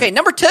 Awesome. All Okay, right.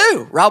 number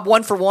 2. Rob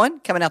 1 for 1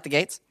 coming out the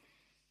gates.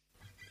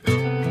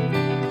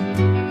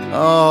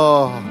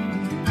 Oh,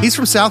 he's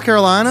from South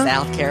Carolina.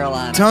 South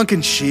Carolina.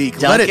 Duncan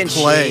Sheik. Let Duncan it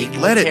play. Sheik.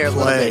 Let Let's hear it a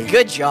little play. bit.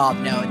 Good job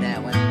knowing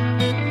that one.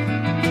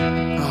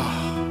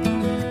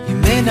 You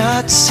may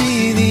not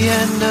see the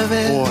end of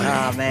it. Boy,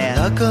 Oh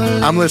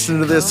man. I'm listening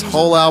to this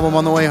whole album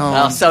on the way home.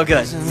 Oh, so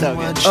good. So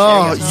good.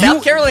 Oh, There you go.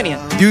 South Carolinian.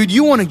 Dude,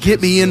 you want to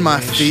get me in my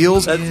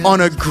feels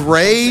on a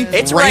gray,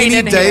 It's rainy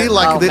raining day here.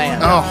 like Oh, this?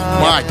 man. Oh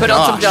my Put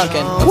on some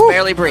Duncan. Let's Woo.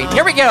 barely breathe.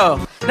 Here we go.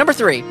 Number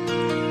 3.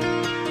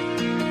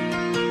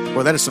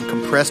 Boy, that is some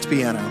compressed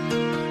piano.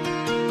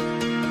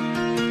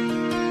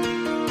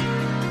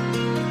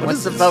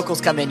 Once the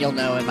vocals come in, you'll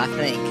know him, I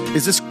think.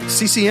 Is this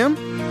CCM?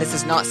 This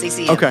is not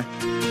CCM. Okay.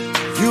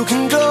 You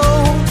can go.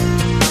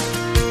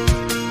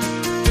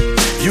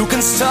 You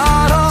can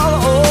start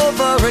all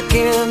over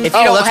again. If you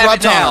Oh, don't that's have Rob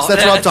it now, Thomas.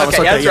 That's Rob Thomas.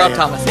 Okay, Okay, that's yeah, Rob yeah.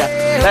 Thomas.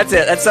 Yeah, that's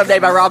it. That's Someday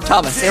by Rob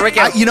Thomas. Here we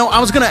go. I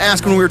was going to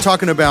ask when we were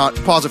talking about.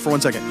 Pause it for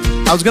 1 second.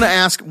 I was going to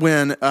ask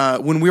when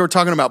we were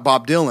talking about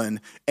Bob Dylan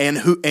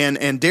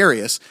and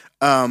Darius.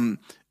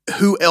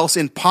 Who else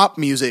in pop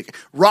music?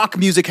 Rock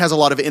music has a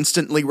lot of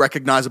instantly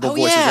recognizable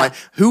voices, yeah. right?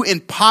 Who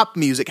in pop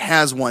music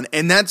has one?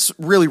 And that's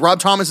really Rob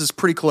Thomas is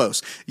pretty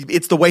close.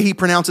 It's the way he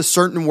pronounces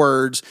certain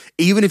words,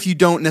 even if you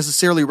don't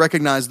necessarily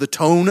recognize the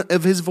tone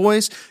of his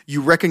voice,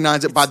 you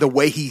recognize it by the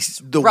way he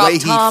Rob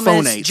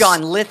Thomas, phonates.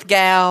 John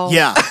Lithgow.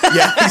 Yeah,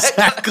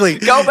 exactly.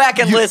 Go back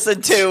and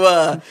listen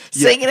to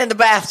Singing in the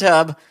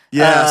Bathtub.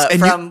 Yes, and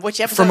from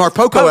which episode? From our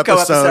Poco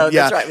episode.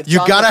 Yeah, That's right. with you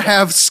John gotta Lithgow.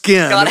 have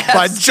skin Gotta Have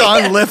by Skin.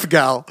 John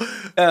Lithgow.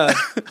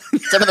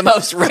 Some of the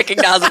most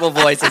recognizable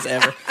voices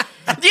ever.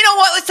 You know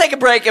what? Let's take a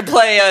break and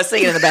play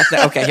Singing in the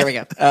Bathtub. Okay, here we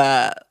go.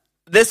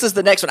 This is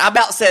the next one. I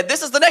about said,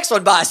 this is the next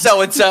one by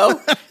so-and-so.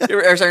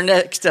 Here's our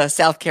next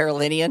South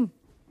Carolinian.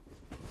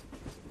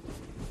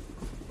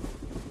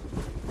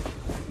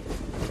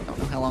 I don't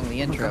know how long the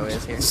intro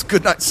is here. It's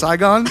Good Night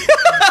Saigon.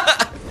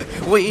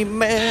 We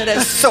met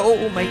as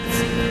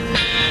soulmates.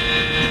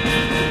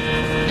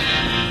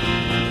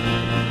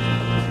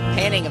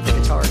 Panning of the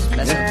guitars.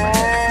 Messing with my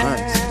head.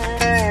 Nice.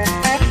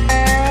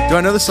 Do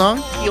I know the song?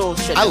 You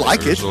should I know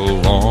like this. it.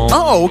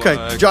 Oh,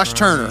 okay. Josh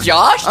Turner.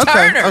 Josh Okay,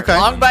 Turner. okay.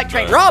 Long back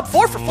train. Rob,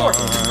 4 for 4.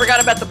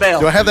 Forgot about the bell.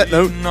 Do I have that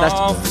note? No,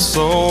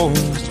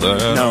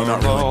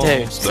 not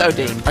really. Dude, so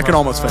deep. I can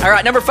almost finish. All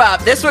right, number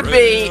 5. This would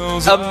be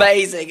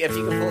amazing if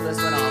you could pull this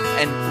one off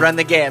and run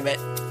the gamut.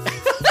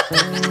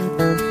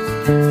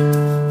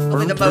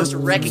 Probably the most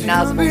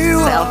recognizable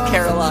South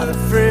Carolina.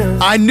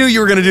 I knew you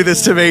were going to do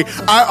this to me.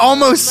 I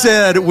almost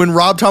said when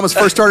Rob Thomas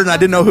first started and I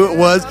didn't know who it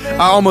was,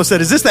 I almost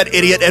said, is this that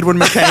idiot Edwin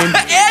McCain?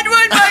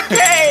 Edwin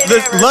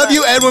McCain! Love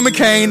you, Edwin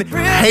McCain.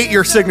 Hate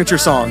your signature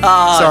song.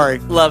 Sorry.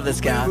 Love this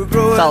guy.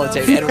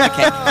 Solitude, Edward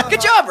McCain. Good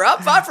job,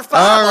 Rob. 5 for 5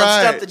 All on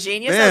right. Stump the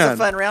Genius. That was Man. a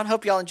fun round.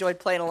 Hope y'all enjoyed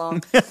playing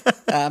along.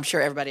 I'm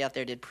sure everybody out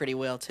there did pretty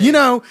well, too. You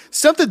know,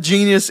 Stump the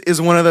Genius is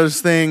one of those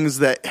things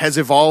that has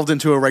evolved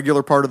into a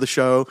regular part of the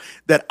show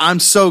that I'm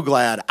so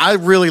glad. I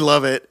really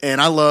love it, and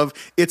I love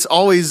it's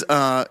always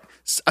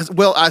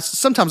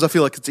sometimes I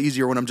feel like it's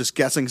easier when I'm just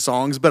guessing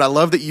songs, but I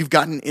love that you've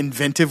gotten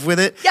inventive with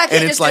it. Yeah, I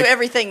can't just do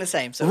everything the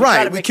same. So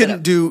we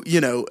couldn't do,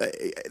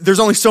 there's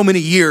only so many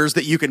years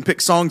that you can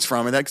pick songs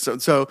from. And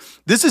so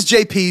this is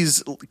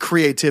JP's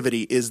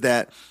creativity, is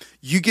that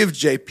you give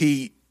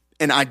JP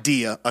an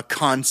idea, a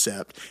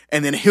concept,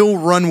 and then he'll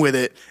run with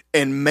it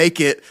and make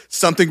it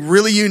something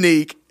really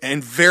unique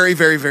and very,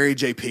 very, very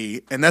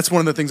JP. And that's one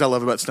of the things I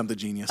love about Stump the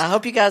Genius. I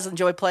hope you guys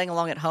enjoy playing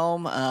along at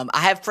home. I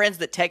have friends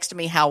that text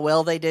me how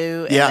well they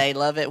do, and they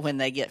love it when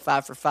they get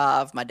 5 for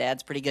 5. My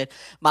dad's pretty good.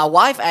 My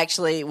wife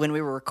actually, when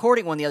we were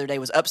recording one the other day,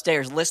 was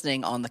upstairs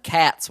listening on the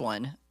Cats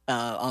one.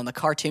 On the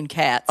cartoon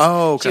Cats.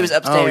 Oh, okay. She was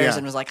upstairs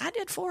and was like, I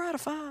did 4 out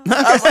of 5.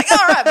 I was like,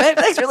 all right, babe,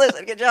 thanks for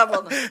listening. Good job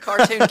on the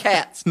cartoon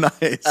Cats.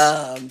 Nice.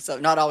 So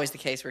not always the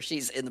case where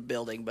she's in the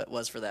building, but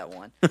was for that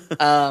one.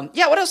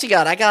 What else you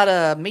got? I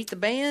got Meet the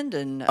Band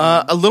and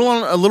a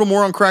little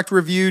more on Cracked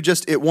Review.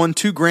 Just it won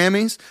 2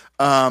 Grammys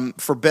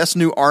for Best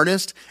New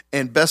Artist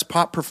and Best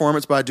Pop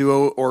Performance by a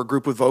Duo or a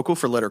Group with Vocal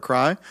for Let Her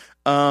Cry.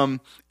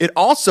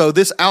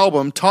 This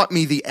album taught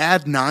me the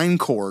add 9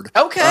 chord.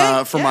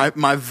 Okay. For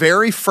my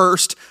very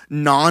first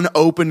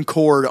non-open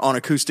chord on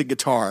acoustic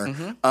guitar.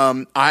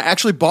 I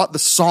actually bought the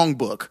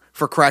songbook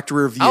for Cracked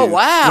Rear View. Oh,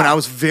 wow. When I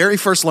was very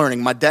first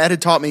learning. My dad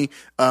had taught me,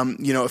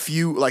 a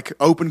few like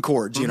open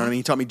chords, you know what I mean?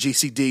 He taught me G,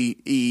 C, D,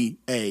 E,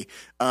 A.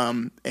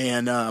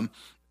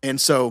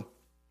 And so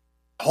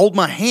Hold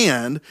My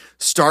Hand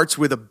starts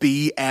with a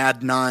B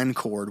add 9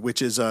 chord,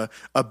 which is a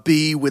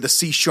B with a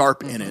C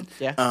sharp in it.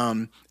 Yeah.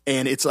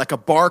 And it's like a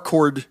bar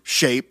chord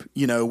shape,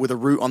 with a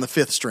root on the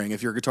 5th string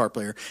if you're a guitar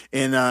player.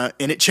 And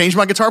it changed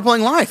my guitar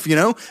playing life,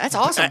 That's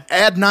awesome.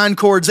 Add 9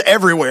 chords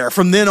everywhere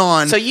from then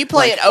on. So you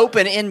play it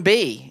open in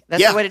B.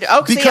 That's the way to do it.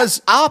 Oh,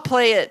 because I'll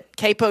play it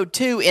capo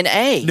 2 in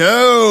A.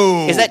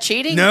 No. Is that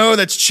cheating? No,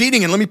 that's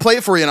cheating. And let me play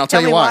it for you and I'll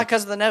tell you why.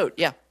 Because of the note,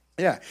 yeah.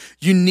 Yeah.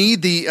 You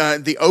need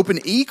the open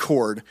E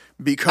chord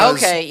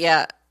because... Okay,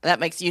 yeah. That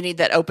makes you need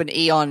that open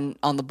E on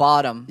the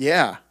bottom.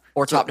 Yeah.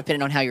 Or top,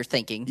 depending on how you're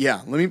thinking.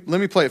 Yeah, let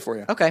me play it for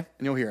you. Okay. And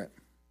you'll hear it.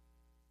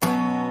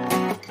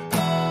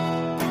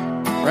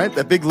 Right?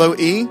 That big low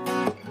E.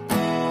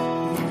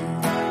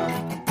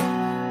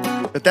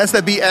 But that's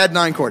that B add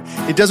 9 chord.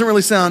 It doesn't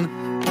really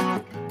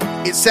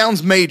it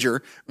sounds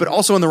major, but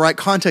also in the right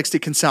context,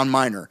 it can sound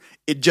minor.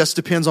 It just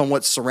depends on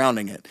what's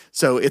surrounding it.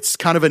 So it's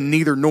kind of a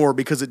neither nor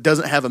because it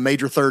doesn't have a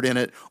major third in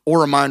it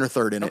or a minor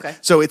third in it. Okay.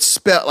 So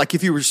it's like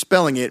if you were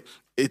spelling it,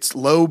 it's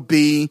low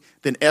B,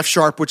 then F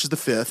sharp, which is the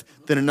 5th,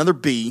 then another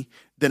B,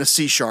 then a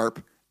C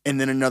sharp, and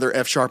then another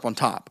F sharp on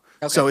top.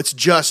 Okay. So it's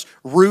just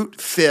root,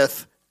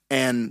 5th,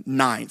 and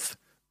 9th.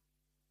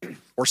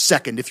 Or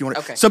 2nd, if you want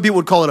to. Okay. Some people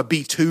would call it a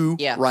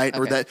B2, right?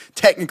 Okay. Or that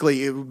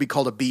technically it would be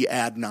called a B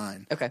add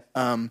 9. Okay.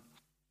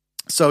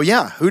 So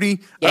yeah,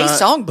 Hootie. Yay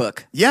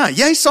songbook. Yeah,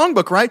 yay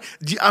songbook, right?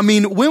 I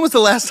mean, when was the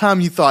last time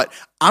you thought,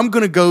 I'm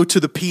going to go to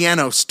the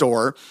piano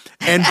store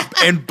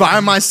and buy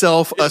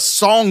myself a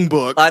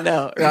songbook? I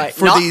know, right.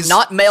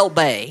 Not Mel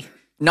Bay.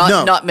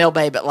 Not Mel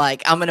Bay, but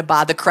like I'm going to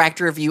buy the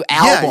Cracked Review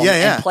album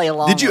and play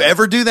along. Did you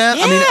ever do that?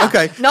 Yeah. I mean,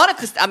 okay. Not at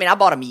this. I mean, I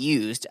bought them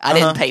used. I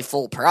didn't pay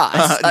full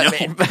price.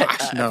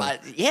 No.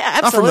 Yeah,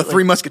 absolutely. Not from the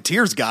Three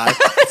Musketeers guy.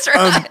 That's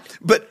right.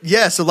 But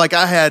yeah, so like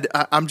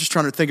I'm just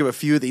trying to think of a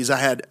few of these. I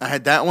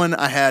had that one.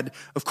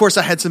 Of course,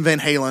 I had some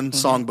Van Halen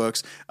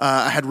songbooks.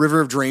 I had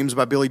River of Dreams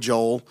by Billy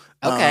Joel.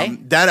 Okay.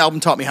 That album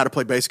taught me how to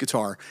play bass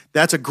guitar.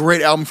 That's a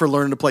great album for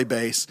learning to play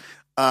bass.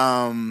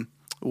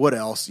 What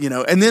else?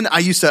 And then I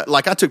used to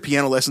I took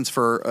piano lessons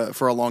for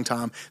a long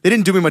time. They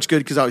didn't do me much good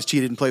because I was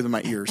cheated and played with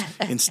my ears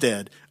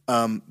instead.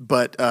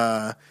 But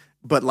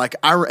like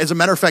as a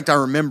matter of fact, I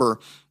remember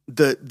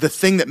the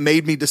thing that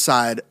made me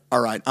decide, all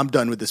right, I'm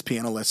done with this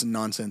piano lesson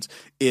nonsense,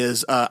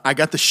 is I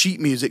got the sheet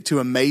music to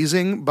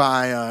Amazing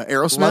by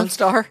Aerosmith. Lone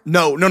Star?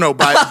 No,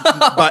 by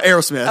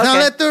Aerosmith. Okay. Now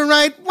let the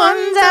right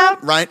ones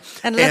out. Right.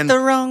 And let the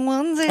wrong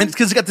ones in. And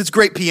because it got this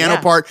great piano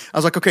part, I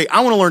was like, okay, I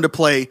want to learn to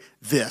play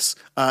this.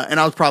 And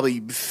I was probably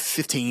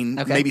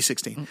 15, maybe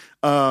 16.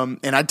 And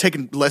I'd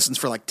taken lessons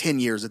for like 10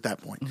 years at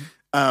that point.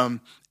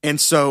 And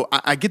so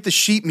I get the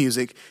sheet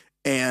music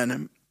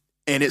and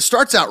it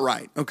starts out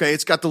right, okay?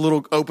 It's got the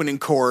little opening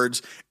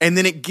chords, and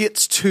then it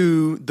gets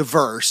to the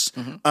verse,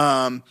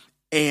 and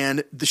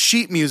the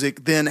sheet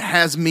music then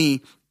has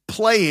me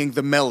playing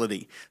the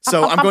melody.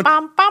 So I'm going,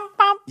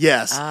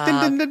 yes,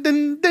 dun, dun,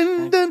 dun,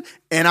 dun, dun,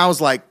 and I was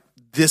like,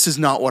 this is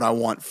not what I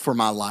want for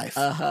my life.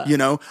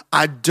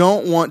 I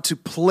don't want to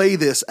play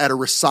this at a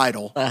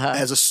recital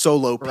as a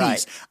solo piece.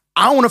 Right.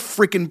 I want to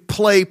freaking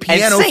play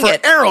piano for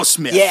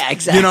Aerosmith. Yeah,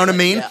 exactly. You know what I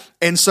mean? Yeah.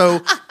 And so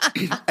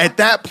at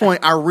that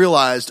point, I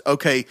realized,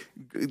 okay,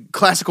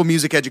 classical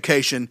music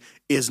education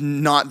is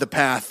not the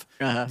path.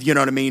 You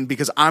know what I mean?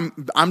 Because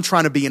I'm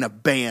trying to be in a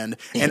band,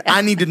 and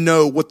I need to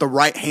know what the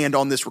right hand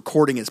on this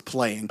recording is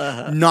playing,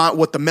 not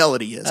what the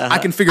melody is. I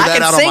can figure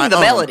that out on my own. I can sing the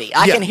melody.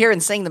 I can hear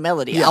and sing the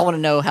melody. Yeah. I want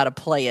to know how to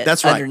play it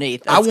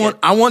underneath.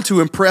 I want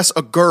to impress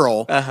a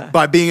girl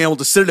by being able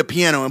to sit at a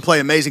piano and play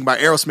Amazing by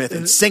Aerosmith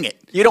and sing it.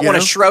 You don't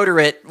want to Schroeder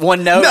it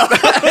one note? No,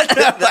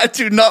 I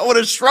do not want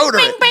to Schroeder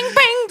bing, it. bing,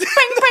 bing,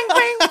 bing,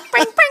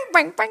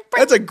 bang, bang.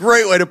 That's a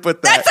great way to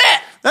put that.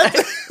 That's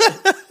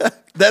it.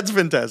 That's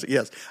fantastic.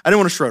 Yes. I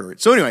didn't want to Schroeder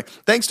it. So anyway,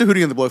 thanks to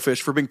Hootie and the Blowfish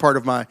for being part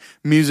of my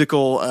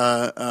musical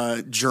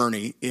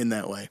journey in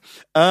that way.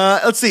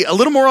 Let's see. A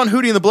little more on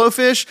Hootie and the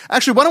Blowfish.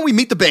 Actually, why don't we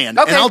meet the band?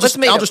 Okay, and I'll let's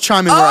meet them. just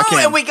chime in where I can.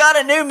 And we got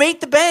a new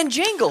Meet the Band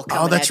jingle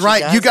coming. Oh, that's at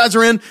right. You guys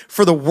are in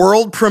for the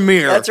world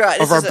premiere That's right.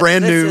 of our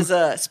brand new. This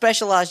is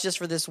specialized just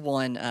for this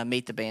one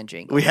Meet the Band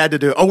jingle. We had to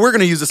do it. Oh, we're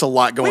going to use this a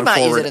lot going might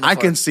use forward. it in the I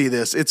can front. see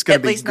this. It's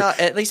going to be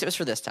At least it was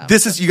for this time.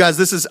 This is, you guys,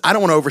 I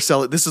don't want to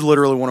oversell it. This is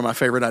literally one of my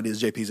favorite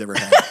ideas JP's ever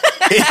had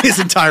in his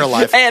entire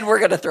life. And we're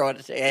going to throw it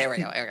at you. Here we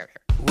go.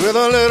 With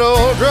a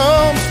little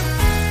drum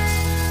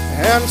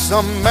and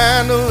some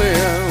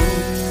mandolin,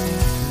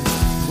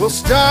 we'll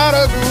start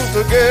a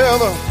group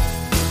together.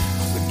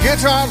 The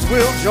guitars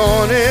will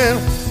join in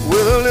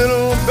with a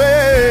little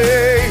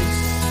bass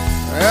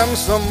and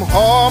some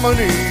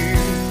harmony.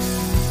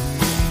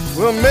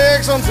 We'll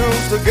make some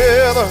tunes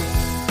together.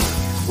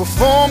 We'll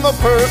form the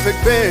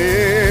perfect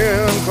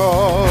band.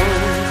 'Cause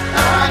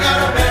I got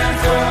a band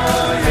for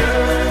you.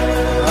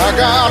 I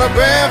got a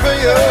band for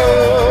you.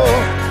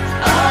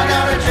 I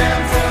got a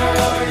jam for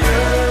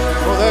you.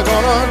 Well, they're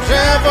gonna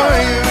jam for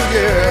you,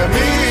 yeah.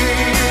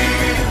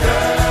 Meet the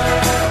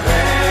band.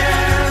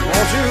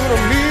 Want you to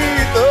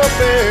meet the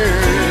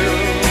band.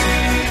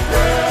 Meet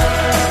the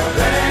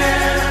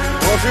band.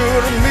 Want you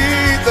to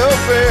meet the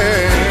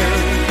band.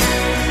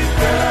 Meet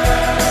the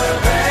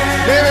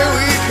band. Maybe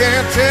we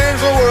can't change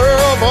the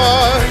world,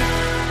 but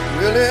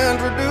we'll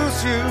introduce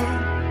you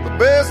the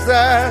best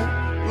that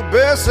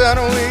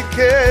we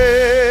can.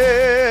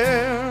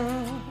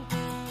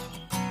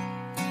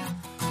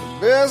 The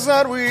best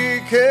that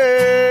we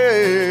can.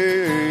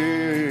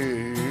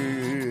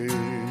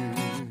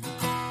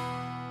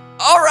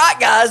 All right,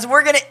 guys,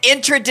 we're going to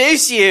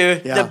introduce you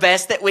the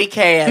best that we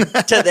can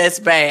to this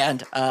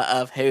band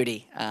of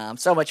Hootie.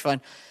 So much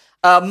fun.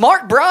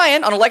 Mark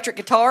Bryan on electric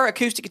guitar,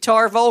 acoustic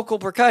guitar, vocal,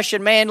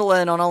 percussion,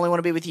 mandolin on Only Want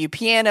to Be With You,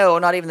 piano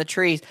on Not Even the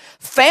Trees.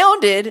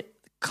 Founded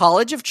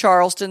College of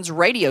Charleston's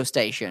radio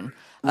station.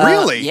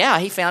 Really? Yeah,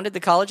 he founded the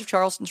College of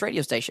Charleston's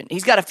radio station.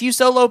 He's got a few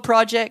solo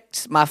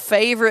projects, my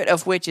favorite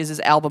of which is his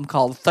album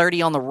called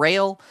 30 on the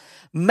Rail,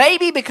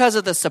 maybe because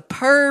of the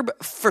superb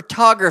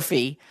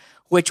photography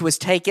which was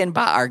taken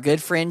by our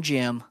good friend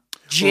Jim.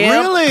 Jim,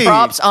 really?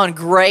 Props on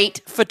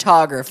great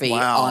photography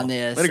Wow. on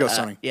this. Way to go,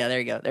 Sonny. Yeah, there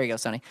you go. There you go,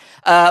 Sonny.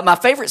 My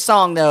favorite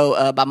song,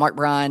 though, by Mark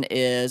Bryan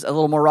is A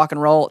Little More Rock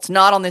and Roll. It's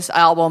not on this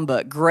album,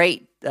 but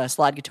great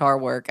slide guitar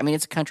work. I mean,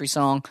 it's a country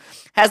song.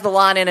 Has the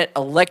line in it,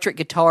 electric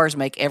guitars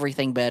make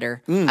everything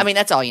better. I mean,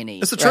 that's all you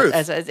need. It's the truth.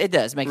 It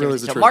does make Really everything.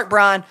 is the So truth. Mark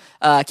Bryan,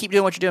 keep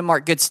doing what you're doing,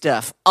 Mark. Good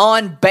stuff.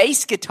 On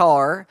bass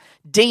guitar,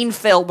 Dean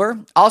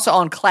Felber, also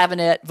on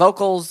clavinet,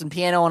 vocals and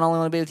piano on Only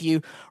Want to Be With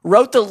You,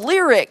 wrote the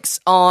lyrics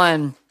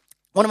on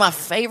one of my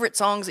favorite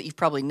songs that you've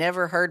probably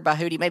never heard by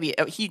Hootie. Maybe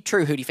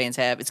true Hootie fans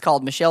have. It's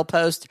called Michelle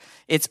Post.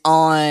 It's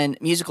on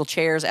Musical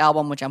Chairs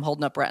album, which I'm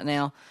holding up right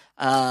now.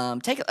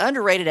 Take an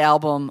underrated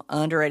album,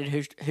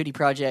 underrated Hootie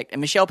project,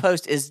 and Michelle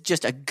Post is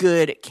just a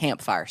good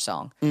campfire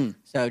song.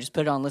 So just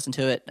put it on, listen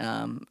to it.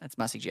 That's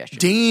my suggestion.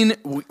 Dean,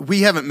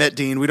 we haven't met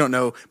Dean. We don't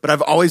know, but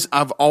I've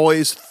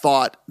always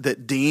thought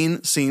that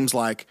Dean seems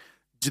like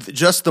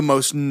just the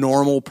most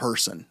normal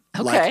person.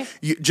 Okay.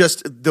 Like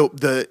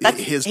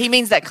he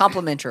means that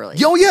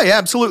complimentarily. Oh yeah,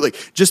 absolutely.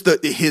 Just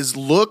his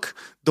look,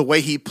 the way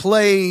he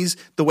plays,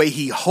 the way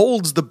he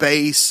holds the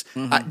bass,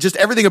 just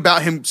everything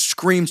about him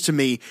screams to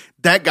me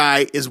that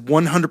guy is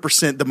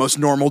 100% the most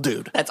normal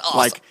dude. That's awesome.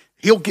 Like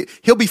he'll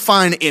be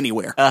fine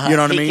anywhere. You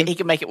know what I mean? He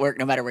can make it work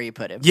no matter where you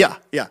put him. Yeah.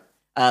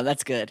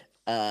 That's good.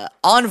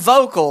 On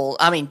vocal,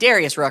 I mean,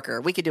 Darius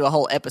Rucker. We could do a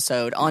whole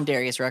episode on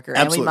Darius Rucker,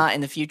 Absolutely. and we might in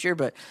the future,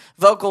 but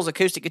vocals,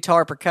 acoustic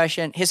guitar,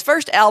 percussion. His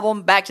first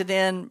album, Back to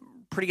Then,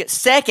 pretty good.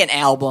 Second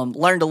album,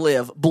 Learn to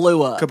Live,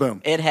 blew up.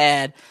 Kaboom. It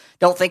had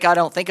Don't Think I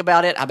Don't Think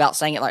About It. I about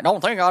sang it like, don't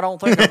think I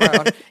don't think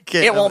about it.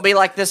 It won't be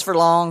like this for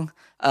long.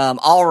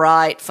 All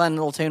Right, fun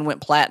little tune,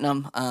 went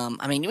platinum.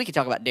 I mean, we could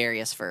talk about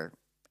Darius for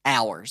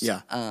hours.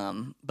 Yeah.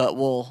 But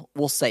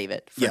we'll save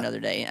it for another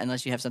day,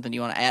 unless you have something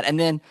you want to add. And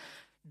then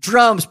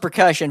drums,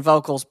 percussion,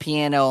 vocals,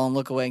 piano on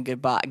Look Away and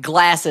Goodbye.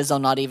 Glasses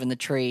on Not Even the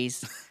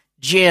Trees.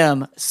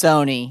 Jim,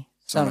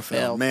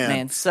 Sonefeld.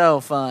 Man, so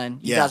fun.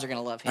 You guys are going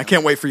to love him. I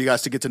can't wait for you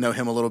guys to get to know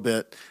him a little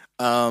bit.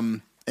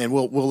 And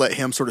we'll let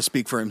him sort of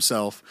speak for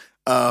himself.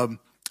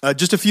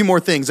 Just a few more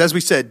things. As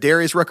we said,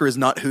 Darius Rucker is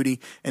not Hootie,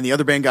 and the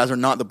other band guys are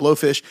not the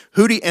Blowfish.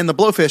 Hootie and the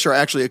Blowfish are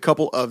actually a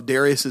couple of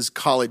Darius's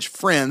college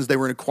friends. They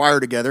were in a choir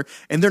together,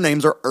 and their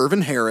names are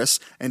Irvin Harris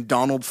and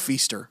Donald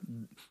Feaster.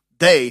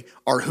 They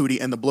are Hootie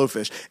and the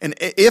Blowfish. And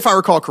if I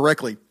recall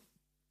correctly,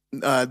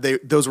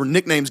 those were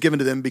nicknames given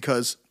to them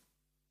because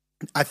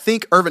I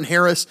think Irvin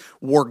Harris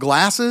wore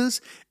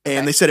glasses,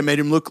 and they said it made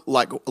him look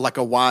like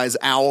a wise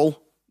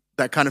owl.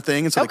 that kind of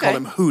thing, and so they called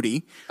him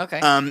Hootie. Okay.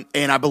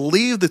 And I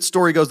believe the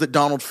story goes that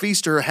Donald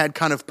Feaster had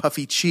kind of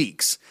puffy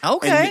cheeks.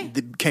 Okay. And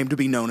he came to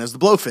be known as the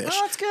Blowfish.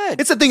 Oh, that's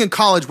good. It's a thing in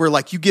college where,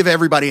 like, you give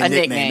everybody a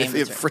nickname.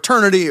 If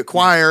fraternity, a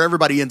choir,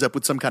 everybody ends up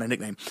with some kind of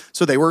nickname.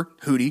 So they were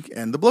Hootie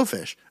and the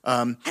Blowfish.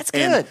 That's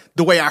good. And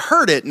the way I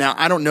heard it, now,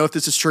 I don't know if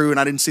this is true, and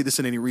I didn't see this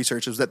in any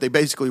research, is that they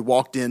basically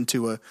walked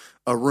into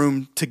a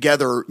room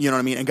together, you know what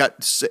I mean,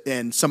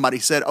 and somebody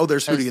said, "Oh,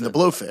 there's Hootie and the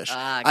Blowfish."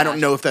 I don't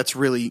know if that's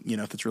really,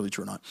 if it's really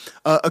true or not.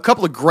 A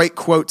couple of great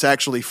quotes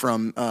actually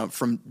from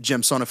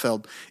Jim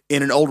Sonefeld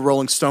in an old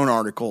Rolling Stone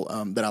article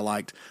that I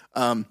liked.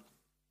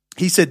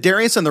 He said,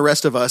 "Darius and the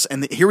rest of us,"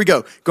 and here we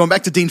go, going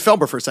back to Dean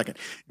Felber for a second.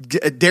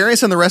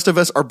 "Darius and the rest of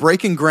us are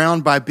breaking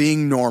ground by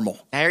being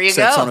normal." There you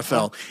said go.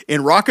 Sonefeld.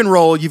 "In rock and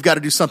roll, you've got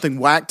to do something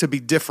whack to be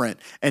different,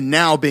 and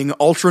now being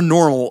ultra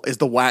normal is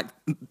the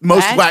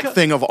most whack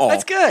thing of all."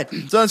 That's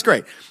good. So that's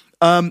great.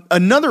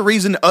 Another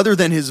reason other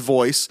than his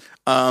voice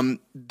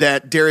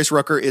that Darius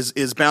Rucker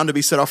is bound to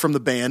be set off from the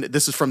band,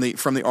 this is from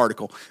the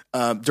article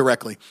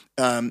directly,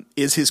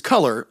 is his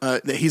color.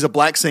 He's a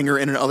black singer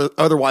in an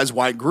otherwise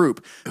white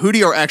group.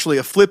 Hootie are actually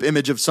a flip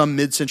image of some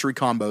mid-century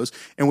combos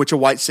in which a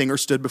white singer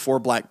stood before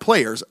black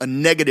players, a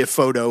negative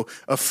photo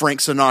of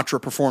Frank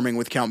Sinatra performing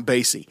with Count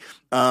Basie.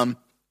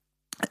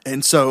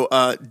 And so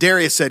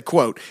Darius said,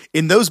 quote,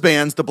 "In those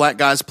bands, the black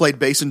guys played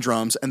bass and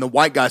drums, and the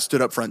white guys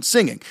stood up front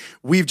singing.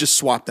 We've just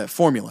swapped that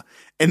formula."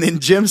 And then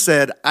Jim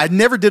said, "I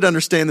never did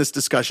understand this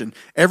discussion.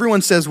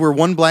 Everyone says we're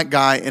one black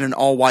guy in an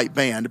all-white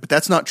band, but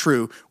that's not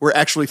true. We're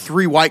actually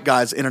 3 white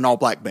guys in an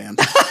all-black band."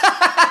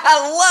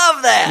 I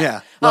love that. Yeah.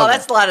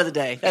 That's the line of the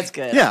day. That's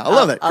good. Yeah, I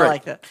love that. I Great.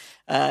 like that.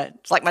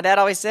 It's like my dad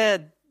always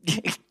said,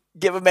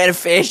 give a man a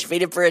fish,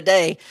 feed him for a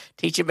day.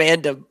 Teach a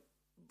man to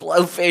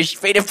blowfish,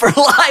 feed him for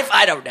life.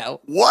 I don't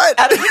know. What?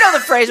 You know the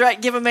phrase,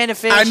 right? Give a man a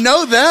fish. I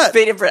know that.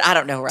 Feed him for, I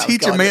don't know where I was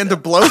Teach going a man to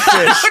with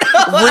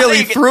blowfish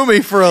really threw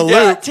me for a loop.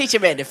 Yeah, teach a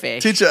man to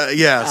fish.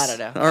 Yes. I don't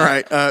know. All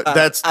right.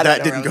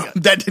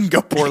 That didn't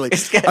go poorly.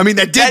 I mean,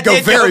 that did That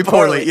go very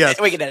poorly. Yes.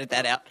 We can edit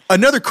that out.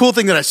 Another cool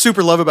thing that I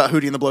super love about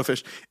Hootie and the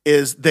Blowfish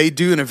is they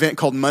do an event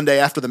called Monday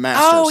After the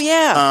Masters. Oh,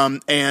 yeah.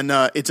 And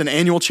it's an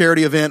annual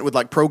charity event with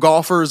like pro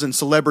golfers and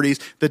celebrities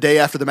the day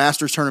after the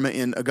Masters tournament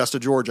in Augusta,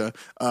 Georgia.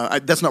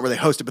 That's not where they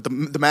host it, but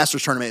the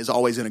Masters tournament is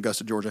always in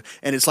Augusta, Georgia,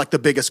 and it's like the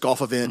biggest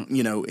golf event,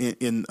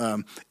 in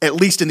at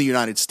least in the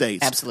United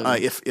States,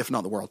 absolutely, if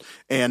not the world.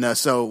 And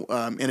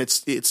and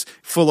it's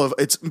full of,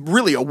 it's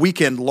really a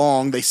weekend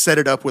long. They set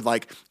it up with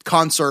like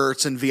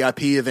concerts and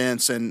VIP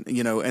events, and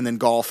and then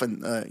golf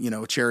and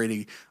a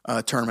charity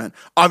tournament.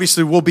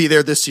 Obviously, we'll be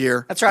there this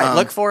year. That's right.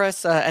 Look for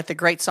us at the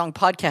Great Song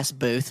Podcast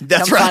booth.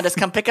 That's come right. Find us.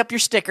 Come pick up your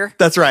sticker.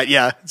 That's right.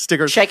 Yeah,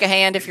 stickers. Shake a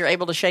hand if you're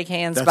able to shake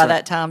hands That's by right.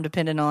 that time,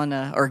 depending on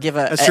or give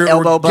an true.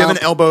 elbow bump. Give an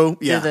elbow.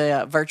 Yeah. Do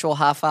the virtual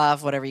high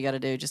five, whatever you got to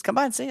do. Just come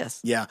by and see us.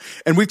 Yeah,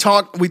 and we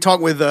talked with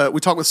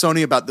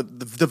Sony about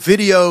the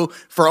video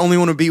for "Only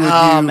Want to Be with You."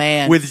 Oh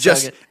man, with so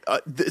just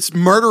this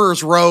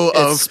murderer's row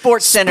of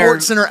Sports Center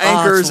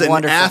anchors and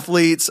wonderful.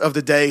 athletes of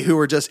the day who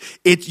are just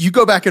it. You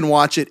go back and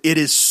watch it; it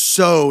is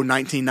so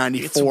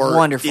 1994. It's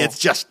wonderful. It's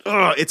just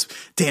it's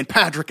Dan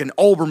Patrick and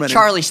Olbermann,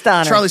 Charlie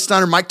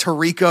Steiner, Mike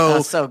Tirico.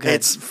 Oh, so good.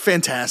 It's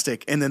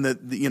fantastic. And then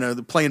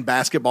the playing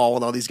basketball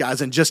with all these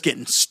guys and just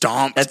getting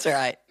stomped. That's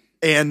right.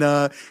 And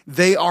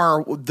they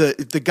are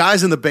the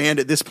guys in the band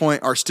at this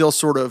point are still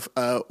sort of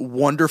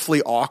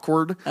wonderfully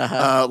awkward.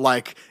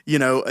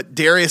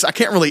 Darius, I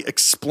can't really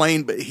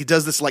explain, but he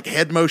does this like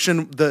head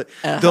motion, the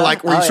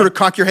like where you sort of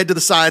cock your head to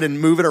the side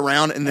and move it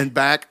around and then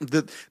back.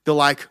 The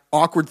like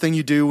awkward thing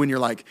you do when you're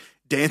like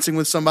dancing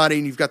with somebody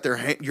and you've got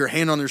your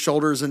hand on their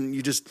shoulders and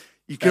you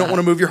don't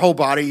want to move your whole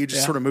body. You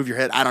just sort of move your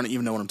head. I don't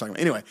even know what I'm talking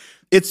about. Anyway,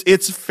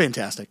 it's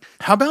fantastic.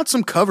 How about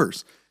some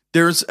covers?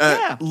 There's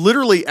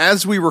literally,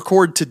 as we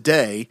record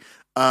today,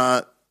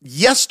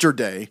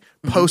 yesterday,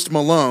 Post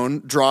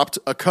Malone dropped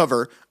a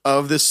cover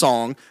of this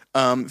song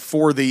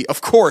for the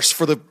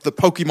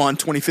Pokemon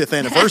 25th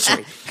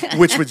anniversary,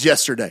 which was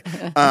yesterday.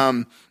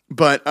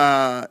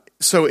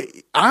 So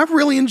I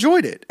really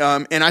enjoyed it.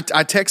 And I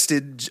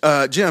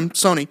texted Jim,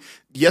 Sony,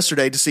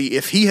 yesterday to see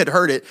if he had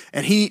heard it,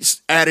 and he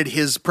added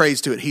his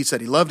praise to it. He said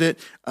he loved it,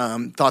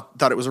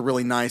 thought it was a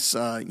really nice,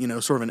 sort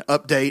of an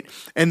update.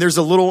 And there's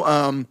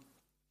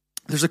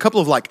there's a couple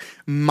of like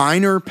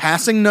minor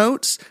passing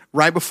notes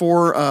right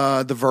before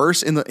the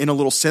verse in a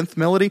little synth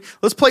melody.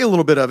 Let's play a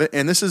little bit of it.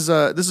 And this is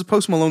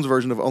Post Malone's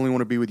version of "Only Want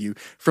to Be with You"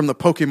 from the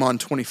Pokemon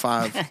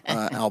 25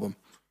 album.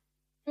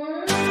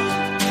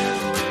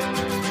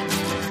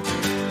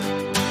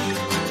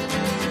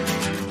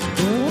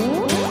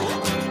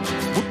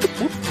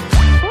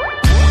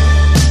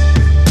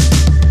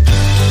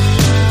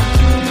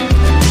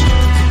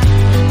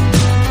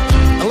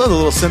 I love the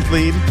little synth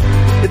lead.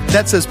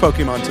 That says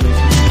Pokemon to me.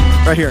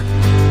 Right here.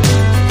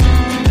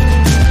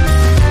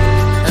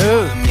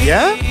 Oh,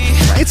 yeah?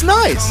 It's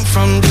nice.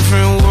 From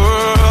different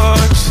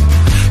worlds.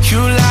 You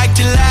like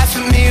to laugh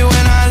at me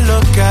when I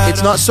look at.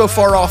 It's not so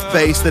far off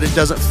base that it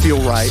doesn't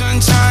feel right.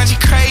 Sometimes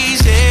you're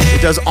crazy.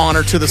 It does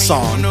honor to the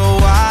song. You know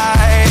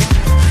why?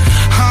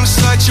 I'm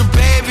such a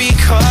baby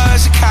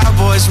cars and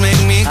cowboys make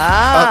me.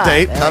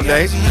 Update.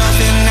 There's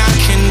nothing I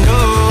can do.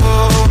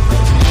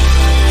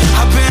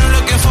 I've been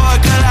looking for a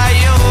girl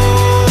like you.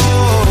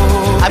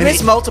 I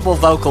miss multiple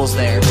vocals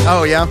there.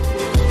 Oh yeah.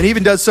 And he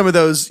even does some of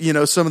those,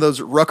 some of those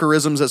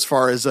ruckerisms as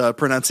far as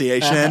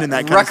pronunciation and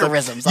that kind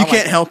of stuff. You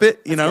can't help it,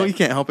 you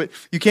can't help it.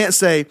 You can't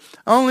say,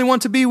 I only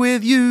want to be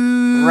with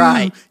you.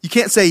 Right. You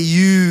can't say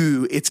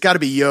you. It's got to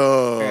be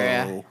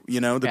yo,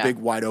 the big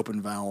wide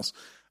open vowels.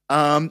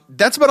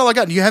 That's about all I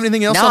got. Do you have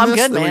anything else on this?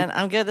 No, I'm good, man.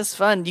 I'm good. This is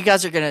fun. You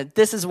guys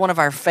this is one of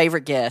our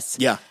favorite guests.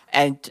 Yeah.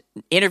 And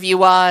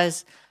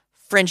interview-wise,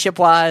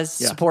 friendship-wise,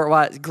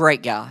 support-wise,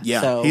 great guy.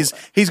 Yeah, so,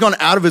 he's gone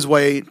out of his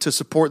way to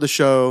support the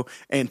show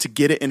and to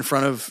get it in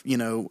front of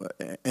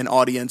an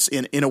audience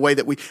in a way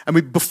that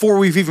before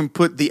we've even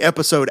put the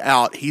episode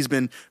out, he's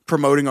been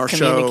promoting our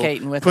show.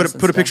 With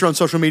put a picture on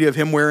social media of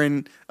him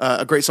wearing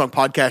a Great Song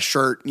Podcast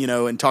shirt,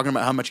 and talking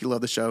about how much he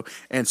loved the show,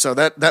 and so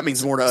that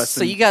means more to us.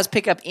 So you guys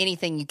pick up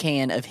anything you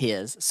can of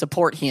his,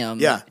 support him.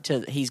 Yeah,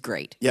 he's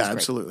great. Yeah,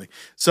 absolutely.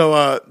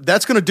 So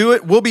that's going to do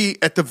it. We'll be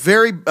at the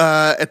very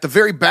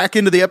back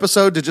end of the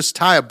episode to just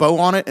tie a bow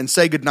on it and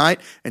say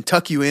goodnight and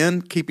tuck you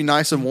in, keep you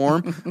nice and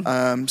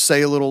warm.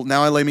 Say a little,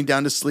 now I lay me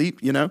down to sleep,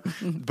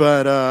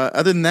 But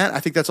other than that, I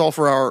think that's all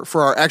for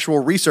our actual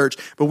research.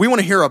 But we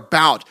want to hear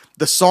about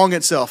the song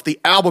itself, the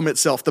album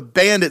itself, the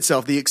band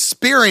itself, the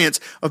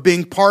experience of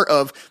being part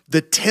of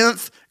the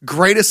 10th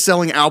greatest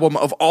selling album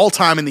of all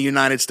time in the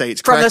United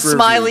States. From the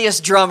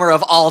smiliest drummer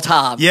of all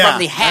time. Yeah, from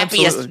the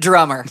happiest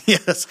drummer.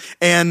 Yes.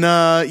 And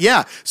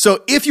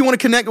so if you want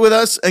to connect with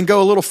us and go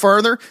a little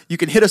further, you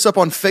can hit us up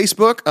on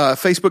Facebook,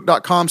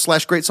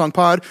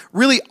 facebook.com/greatsongpod.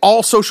 Really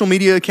all social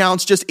media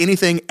accounts, just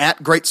anything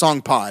at Great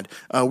Song Pod.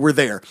 We're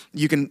there.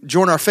 You can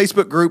join our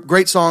Facebook group,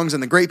 Great Songs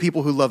and the Great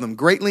People Who Love Them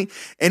Greatly.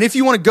 And if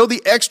you want to go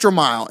the extra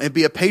mile and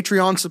be a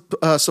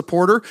Patreon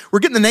supporter, we're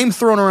getting the name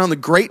thrown around, the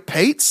Great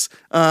Pates,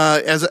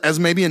 as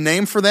maybe a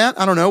name for that.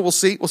 I don't know. We'll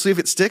see if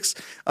it sticks.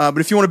 But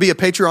if you want to be a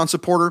Patreon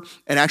supporter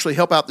and actually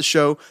help out the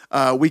show,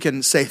 we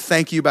can say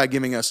thank you by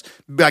giving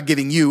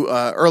you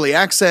early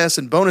access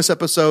and bonus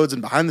episodes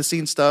and behind the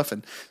scenes stuff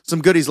and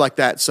some goodies like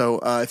that. So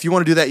if you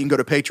want to do that, you can go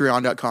to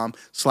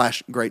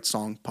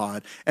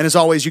patreon.com/greatsongpod. And as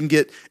always, you can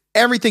get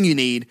everything you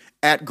need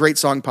at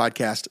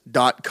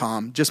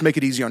greatsongpodcast.com. Just make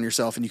it easy on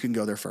yourself and you can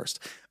go there first.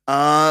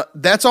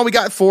 That's all we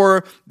got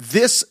for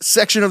this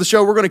section of the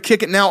show. We're going to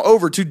kick it now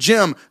over to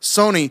Jim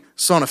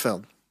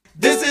Sonefeld.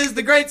 This is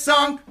the Great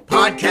Song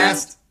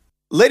Podcast.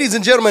 Ladies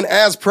and gentlemen,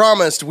 as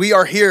promised, we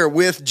are here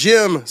with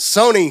Jim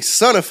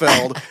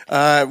Sonefeld.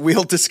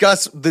 We'll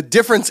discuss the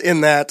difference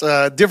in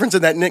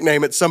that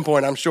nickname at some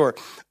point, I'm sure.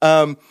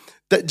 Jim,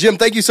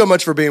 thank you so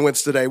much for being with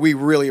us today. We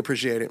really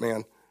appreciate it,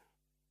 man.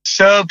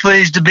 So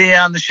pleased to be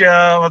on the show.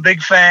 I'm a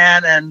big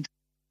fan, and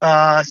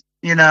thank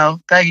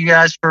you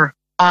guys for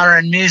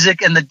honoring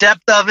music and the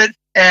depth of it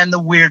and the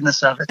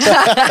weirdness of it.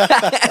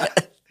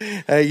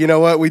 Hey, you know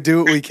what? We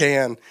do what we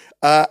can.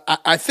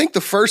 I think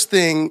the first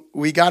thing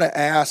we got to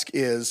ask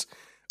is,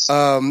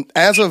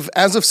 as of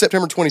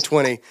September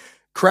 2020,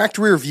 Cracked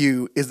Rear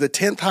View is the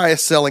 10th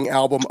highest selling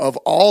album of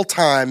all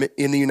time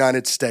in the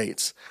United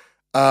States.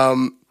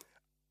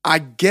 I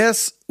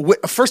guess,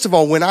 first of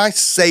all, when I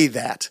say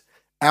that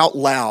out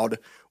loud,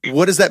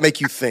 what does that make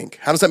you think?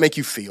 How does that make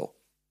you feel?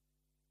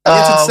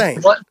 It's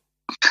insane.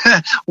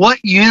 What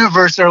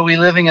universe are we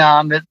living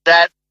on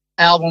that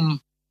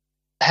album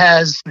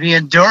has the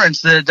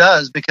endurance that it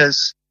does?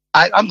 Because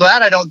I'm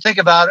glad I don't think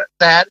about it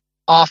that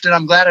often.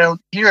 I'm glad I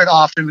don't hear it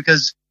often,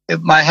 because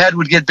my head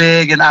would get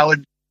big and I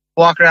would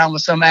walk around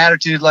with some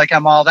attitude like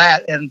I'm all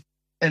that. And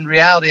in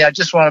reality, I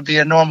just want to be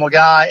a normal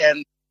guy.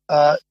 And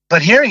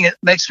but hearing it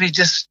makes me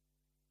just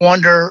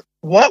wonder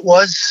what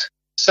was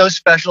so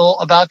special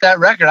about that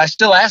record. I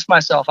still ask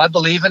myself. I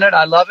believe in it.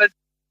 I love it.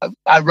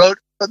 I wrote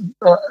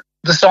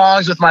the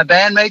songs with my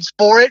bandmates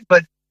for it,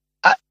 but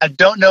I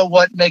don't know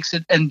what makes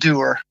it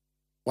endure.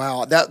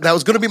 Wow, that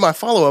was going to be my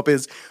follow-up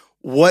is,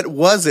 what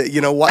was it?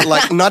 What,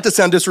 like, not to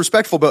sound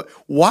disrespectful, but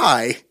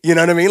why? You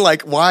know what I mean?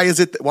 Like, why is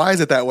it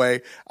that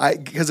way?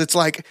 Because it's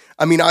like,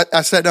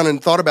 I sat down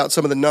and thought about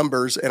some of the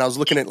numbers, and I was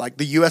looking at like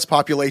the U.S.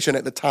 population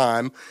at the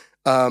time,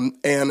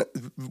 and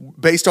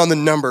based on the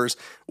numbers,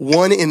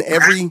 1 in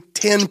every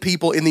 10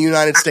 people in the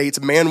United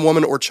States, man,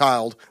 woman, or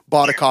child,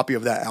 bought a copy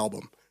of that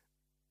album.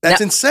 That's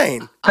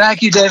insane.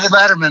 Thank you, David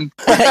Letterman.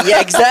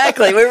 Yeah,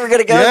 exactly. We were going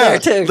to go there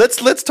too.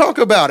 Let's talk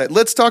about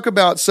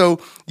it.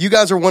 So you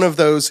guys are one of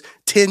those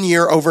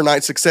 10-year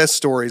overnight success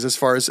stories as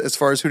far as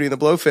Hootie and the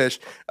Blowfish,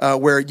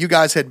 where you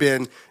guys had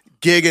been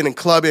gigging and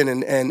clubbing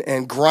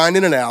and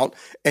grinding it out,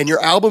 and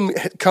your album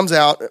comes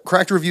out,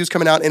 Cracked Review's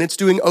coming out, and it's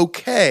doing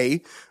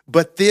okay.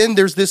 But then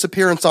there's this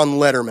appearance on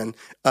Letterman.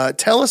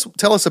 Tell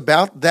us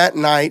about that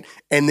night,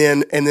 and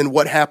then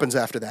what happens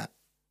after that.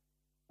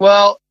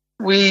 Well,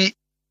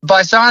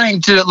 by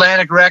signing to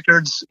Atlantic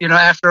Records,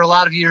 after a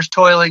lot of years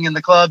toiling in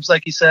the clubs,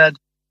 like you said,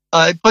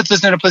 it puts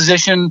us in a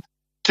position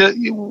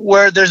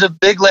where there's a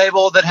big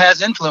label that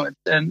has influence.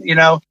 And,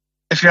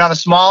 if you're on a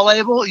small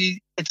label,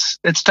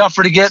 it's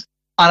tougher to get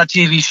on a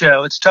TV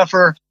show. It's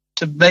tougher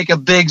make a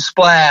big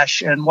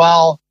splash. And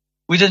while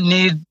we didn't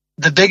need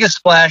the biggest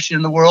splash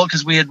in the world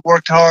because we had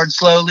worked hard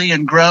slowly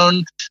and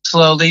grown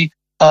slowly,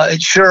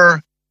 it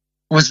sure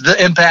was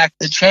the impact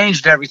that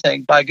changed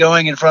everything by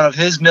going in front of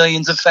his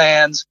millions of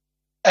fans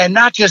and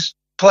not just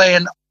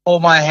playing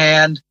Hold My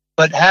Hand,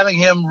 but having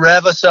him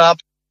rev us up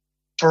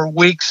for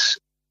weeks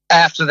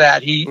after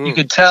that. You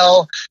could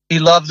tell he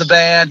loved the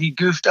band. He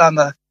goofed on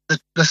the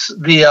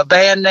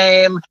band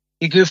name.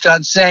 He goofed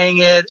on saying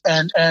it,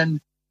 and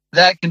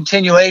that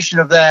continuation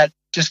of that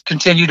just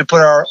continued to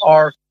put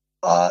our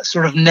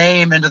sort of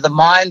name into the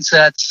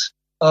mindsets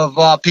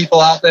of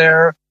people out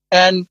there.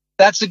 And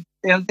that's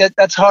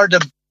hard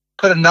to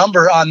put a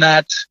number on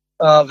that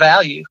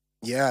value.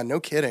 Yeah, no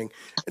kidding.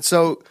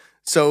 So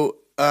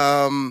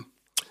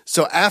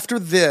after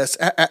this,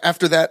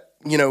 after that,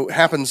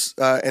 happens,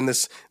 and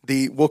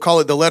we'll call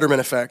it the Letterman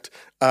effect.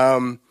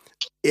 And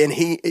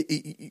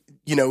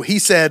he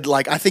said,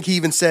 like, I think he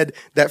even said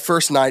that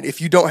first night, if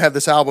you don't have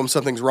this album,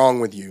 something's wrong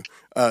with you,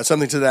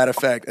 something to that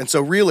effect. And so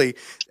really,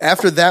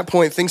 after that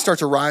point, things start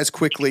to rise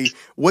quickly.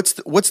 What's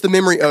the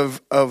memory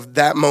of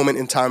that moment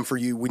in time for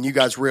you when you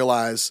guys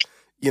realize,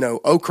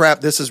 oh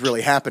crap, this is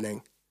really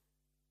happening?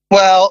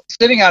 Well,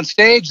 sitting on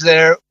stage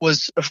there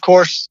was, of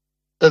course,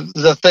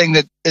 the thing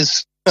that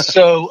is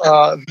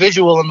so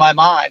visual in my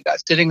mind. I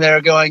was sitting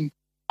there going,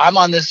 I'm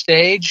on this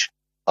stage,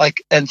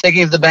 and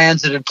thinking of the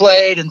bands that had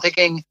played and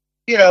thinking,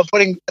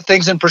 putting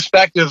things in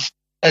perspective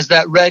as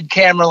that red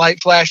camera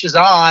light flashes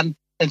on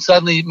and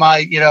suddenly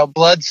my,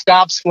 blood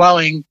stops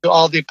flowing to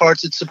all the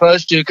parts it's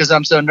supposed to because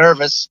I'm so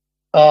nervous.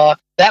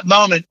 That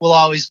moment will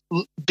always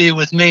be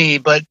with me,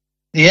 but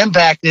the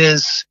impact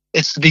is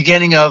it's the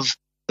beginning of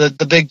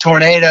the big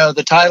tornado,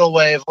 the tidal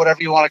wave,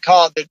 whatever you want to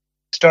call it, that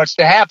starts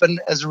to happen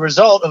as a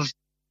result of,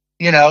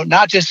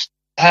 not just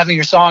having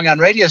your song on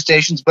radio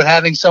stations, but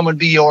having someone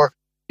be your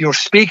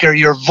speaker,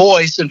 your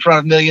voice in front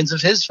of millions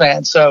of his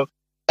fans. So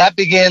that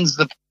begins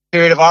the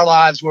period of our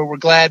lives where we're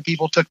glad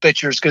people took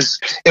pictures because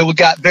it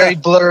got very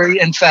blurry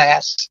and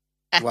fast.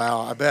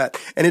 Wow, I bet.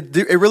 And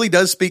it really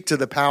does speak to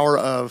the power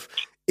of,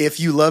 if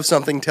you love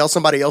something, tell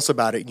somebody else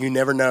about it. You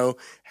never know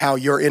how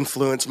your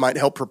influence might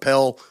help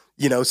propel,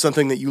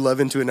 something that you love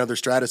into another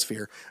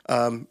stratosphere.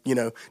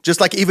 Just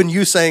like even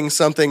you saying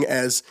something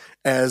as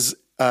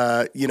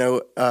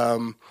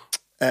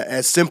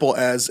simple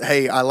as,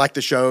 hey, I like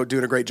the show,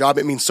 doing a great job.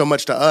 It means so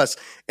much to us.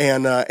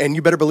 And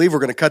you better believe we're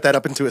going to cut that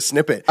up into a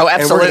snippet. Oh,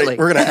 absolutely. And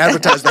we're going to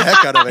advertise the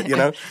heck out of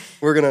it,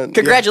 We're going to...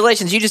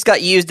 Congratulations, you just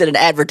got used in an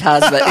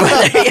advertisement,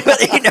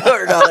 whether you know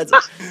it or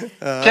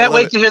not. Can't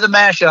wait to hear the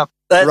mashup.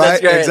 Right,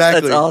 that's great.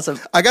 exactly. That's awesome.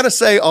 I got to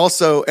say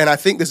also, and I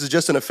think this is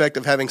just an effect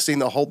of having seen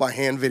the Hold My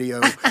Hand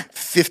video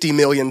 50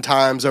 million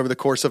times over the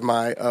course of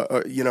my,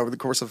 over the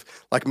course of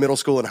like middle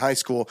school and high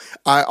school.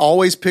 I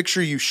always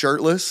picture you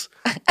shirtless.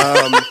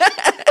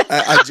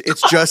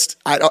 It's just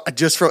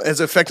as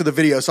an effect of the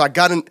video. So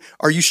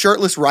are you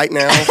shirtless right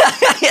now?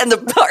 In the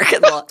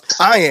parking lot.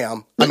 I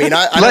am. I mean,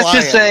 let's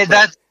just say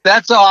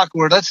that's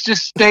awkward. Let's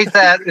just state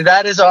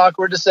that is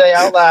awkward to say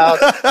out loud.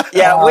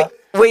 Yeah,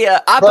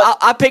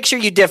 I picture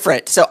you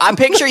different. So I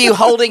picture you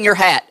holding your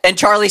hat, and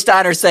Charlie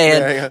Steiner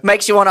saying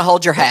makes you want to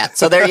hold your hat.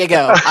 So there you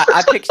go.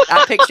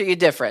 I picture you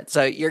different.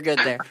 So you're good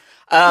there.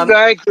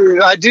 Thank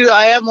you.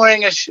 I am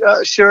wearing a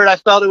shirt. I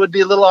felt it would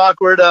be a little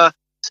awkward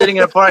sitting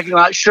in a parking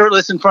lot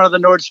shirtless in front of the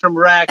Nordstrom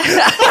rack.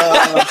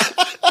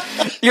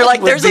 You're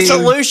like, there's a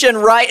solution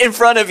right in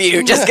front of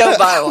you. Just go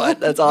buy one.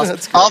 That's awesome.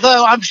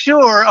 Although I'm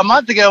sure a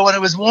month ago when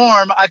it was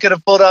warm, I could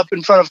have pulled up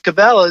in front of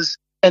Cabela's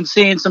and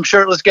seen some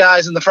shirtless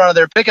guys in the front of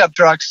their pickup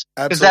trucks,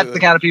 because that's the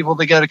kind of people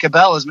that go to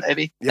Cabela's,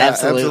 maybe. Yeah,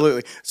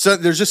 absolutely. So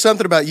there's just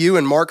something about you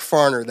and Mark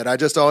Farner that I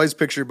just always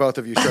picture both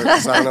of you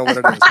shirtless. I don't know what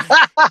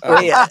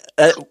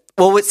it is.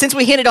 Well, since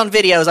we hinted on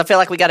videos, I feel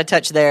like we got to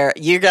touch there.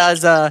 Your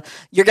guys'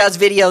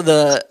 video,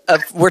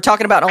 we're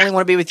talking about Only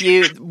Want to Be With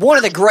You, one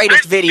of the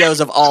greatest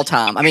videos of all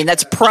time. I mean,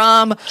 that's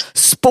prime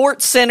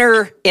Sports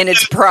Center in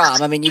its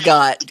prime. I mean, you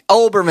got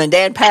Olbermann,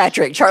 Dan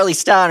Patrick, Charlie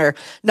Steiner,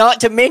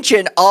 not to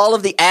mention all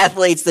of the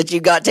athletes that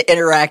you got to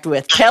interact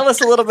with. Tell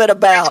us a little bit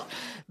about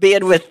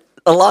being with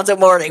Alonzo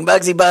Mourning,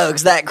 Muggsy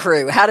Bogues, that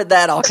crew. How did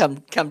that all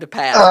come to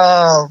pass?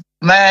 Oh,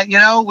 man,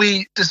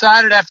 we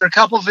decided after a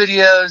couple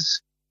videos.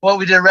 Well,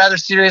 we did a rather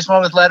serious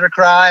one with Let Her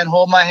Cry, and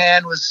Hold My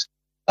Hand was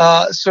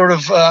sort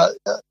of,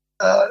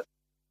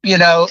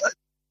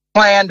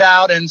 planned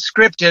out and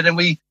scripted. And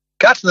we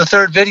got to the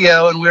third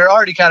video, and we were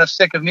already kind of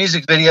sick of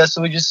music videos.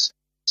 So we just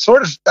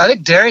sort of, I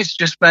think Darius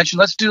just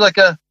mentioned, let's do like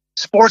a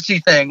sportsy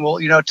thing.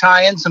 We'll,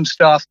 tie in some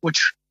stuff,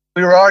 which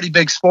we were already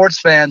big sports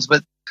fans.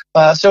 But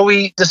so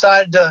we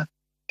decided to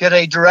get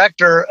a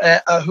director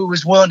who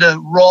was willing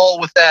to roll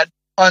with that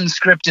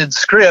unscripted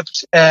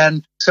script.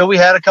 And so we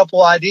had a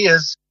couple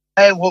ideas.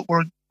 Hey,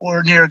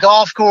 we're near a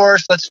golf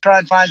course. Let's try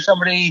and find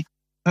somebody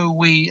who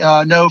we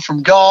know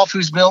from golf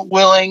who's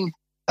willing.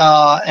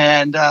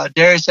 And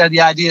Darius had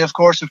the idea, of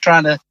course, of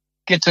trying to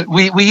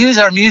we use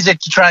our music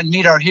to try and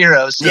meet our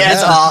heroes. So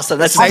That's awesome.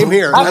 That's Same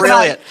here.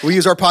 Brilliant. We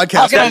use our How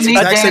podcast can I for the meet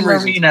exact same Dan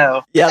reason.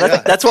 Marino?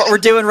 Yeah, that's what we're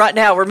doing right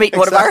now. We're meeting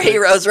one of our Exactly.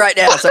 heroes right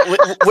now. So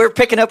we're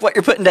picking up what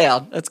you're putting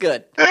down. That's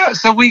good. Yeah,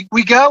 so we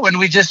go and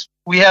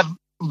we have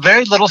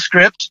very little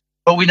script,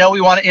 but we know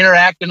we want to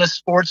interact in a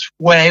sports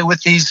way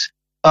with these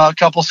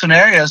couple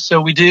scenarios.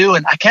 So we do,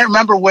 and I can't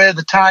remember where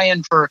the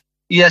tie-in for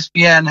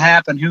ESPN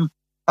happened, who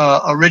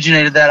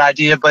originated that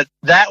idea, but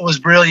that was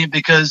brilliant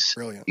because,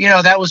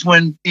 that was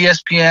when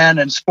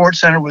ESPN and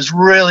SportsCenter was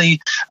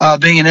really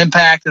being an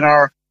impact in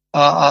our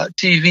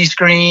TV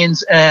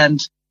screens.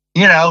 And,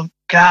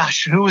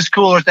 gosh, who was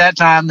cooler at that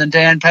time than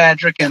Dan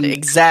Patrick and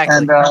Exactly.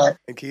 And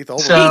Keith Olbermann.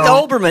 Keith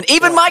Olbermann.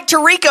 Even Mike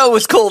Tirico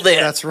was cool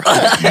then. That's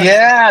right.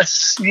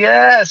 Yes.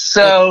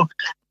 So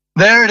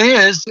there it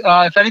is.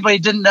 If anybody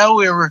didn't know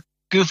we were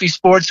goofy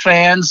sports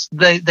fans,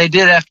 they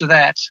did after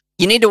that.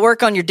 You need to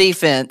work on your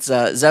defense.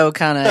 Zoe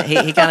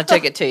he kind of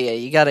took it to you.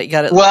 You got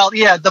it. Well,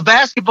 yeah, the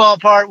basketball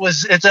part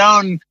was its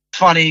own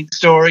funny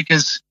story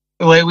because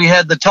we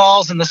had the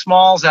talls and the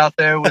smalls out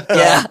there with,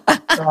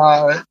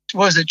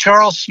 was it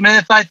Charles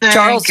Smith, I think?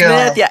 Charles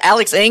Smith,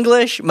 Alex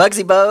English,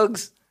 Muggsy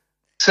Bogues.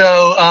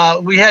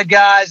 So we had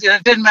guys, and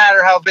it didn't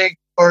matter how big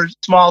or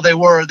small they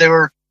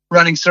were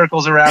running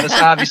circles around us,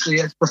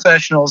 obviously, as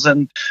professionals.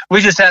 And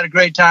we just had a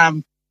great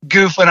time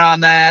goofing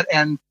on that.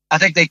 And I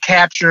think they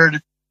captured,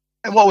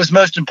 and what was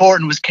most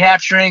important was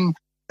capturing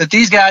that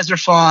these guys are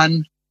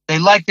fun. They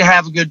like to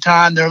have a good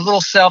time. They're a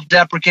little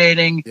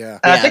self-deprecating. Yeah.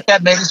 And I think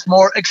that made us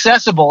more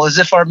accessible, as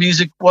if our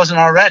music wasn't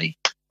already.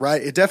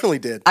 Right. It definitely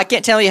did. I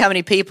can't tell you how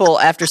many people,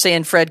 after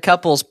seeing Fred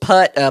Couples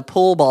putt a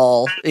pool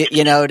ball,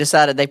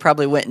 decided they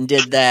probably went and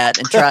did that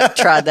and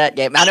tried that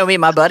game. I know me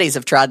and my buddies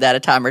have tried that a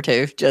time or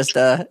two, just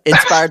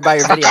inspired by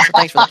your video. So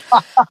thanks for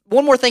that.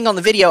 One more thing on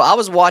the video. I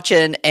was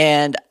watching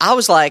and I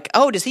was like,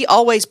 oh, does he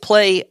always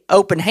play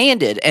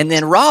open-handed? And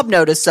then Rob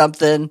noticed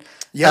something.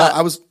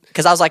 Yeah,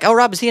 Because I was like, oh,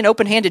 Rob, is he an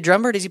open-handed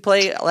drummer? Does he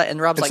play? And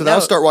Rob's like, so no. then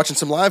I'll start watching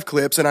some live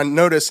clips, and I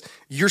notice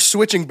you're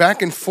switching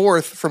back and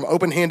forth from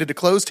open-handed to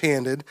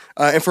closed-handed.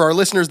 And for our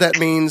listeners, that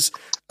means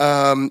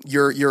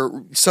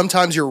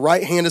sometimes your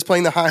right hand is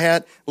playing the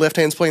hi-hat, left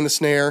hand's playing the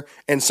snare,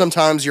 and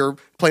sometimes you're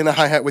playing the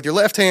hi-hat with your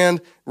left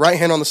hand, right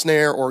hand on the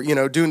snare, or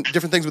doing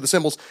different things with the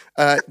cymbals.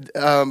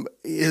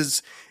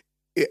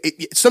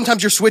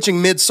 Sometimes you're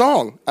switching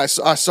mid-song. I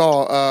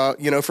saw,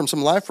 from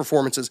some live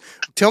performances.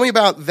 Tell me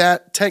about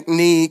that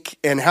technique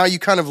and how you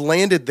kind of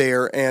landed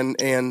there.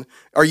 And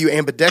are you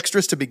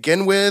ambidextrous to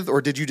begin with, or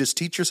did you just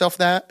teach yourself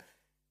that?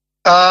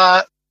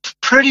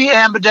 Pretty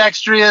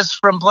ambidextrous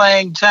from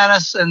playing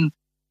tennis and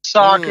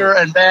soccer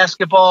and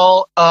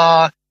basketball.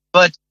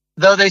 But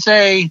though they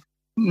say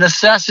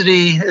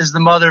necessity is the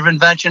mother of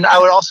invention, I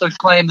would also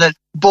claim that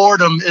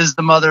boredom is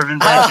the mother of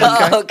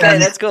invention. Okay,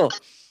 that's cool.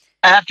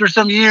 After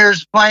some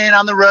years playing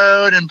on the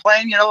road and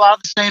playing, a lot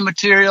of the same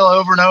material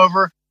over and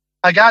over,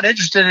 I got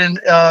interested in,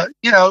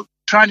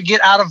 trying to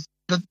get out of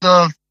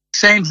the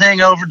same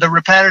thing over, the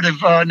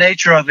repetitive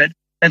nature of it.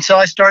 And so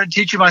I started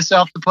teaching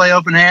myself to play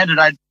open-handed.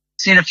 I'd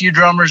seen a few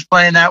drummers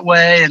playing that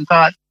way and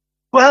thought,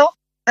 well,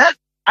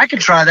 I could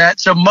try that.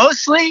 So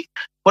mostly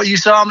what you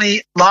saw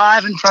me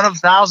live in front of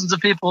thousands of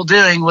people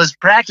doing was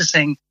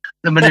practicing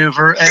the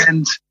maneuver.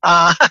 And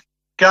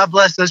God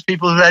bless those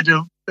people who had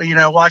to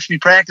watch me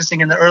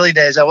practicing in the early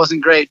days. I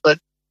wasn't great, but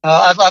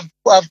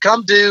I've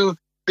come to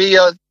be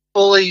a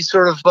fully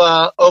sort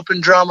of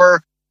open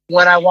drummer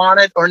when I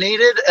want it or need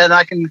it, and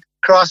I can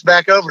cross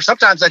back over.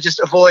 Sometimes I just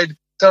avoid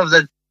some of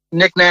the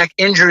knick-knack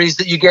injuries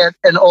that you get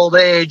in old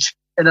age,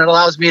 and it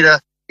allows me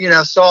to,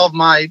 solve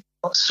my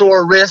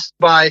sore wrist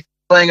by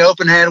playing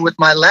open hand with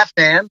my left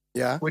hand,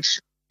 which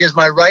gives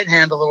my right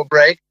hand a little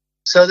break.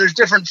 So there's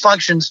different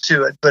functions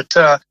to it. But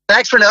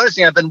thanks for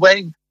noticing. I've been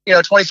waiting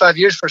 25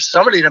 years for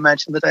somebody to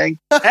mention the thing.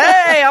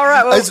 Hey, all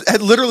right. Well,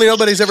 literally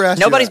nobody's ever asked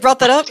nobody's you that. brought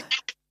that up?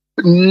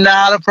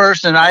 Not a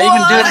person. I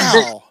even did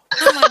it.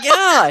 Oh, my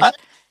gosh.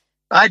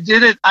 I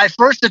did it. I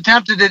first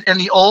attempted it in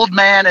the Old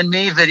Man and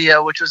Me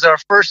video, which was our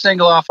first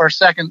single off our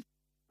second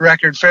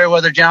record,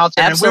 Fairweather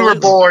Johnson. Absolutely.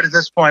 And we were bored at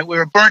this point. We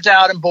were burnt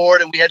out and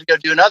bored, and we had to go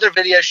do another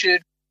video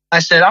shoot. I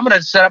said, I'm going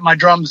to set up my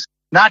drums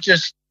not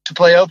just to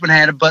play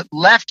open-handed, but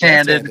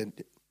left-handed.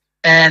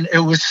 And it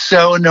was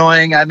so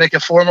annoying. I make a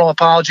formal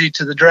apology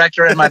to the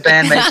director and my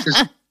bandmates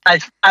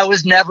because I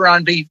was never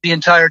on beat the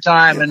entire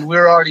time, and we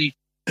were already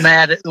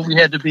mad that we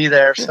had to be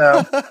there.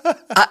 So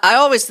I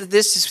always,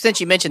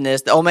 since you mentioned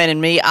this, the Old Man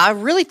and Me, I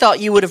really thought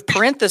you would have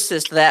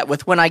parenthesis that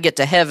with When I Get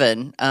to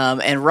Heaven.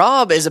 And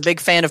Rob is a big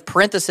fan of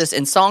parenthesis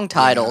in song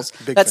titles.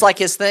 That's like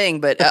his thing.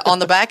 But on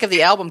the back of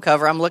the album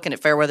cover, I'm looking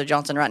at Fairweather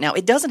Johnson right now.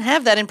 It doesn't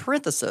have that in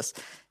parenthesis.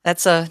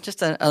 That's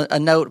just a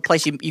note, a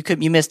place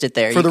you missed it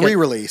there. For the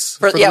re-release.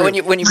 When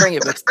you bring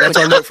it back. That's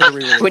our note for the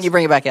re-release. When you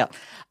bring it back out.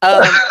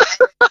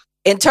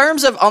 In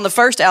terms of on the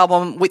first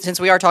album, since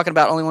we are talking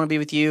about Only Want to Be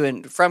With You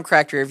and from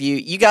Cracked Rear View,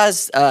 you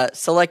guys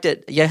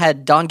you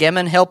had Don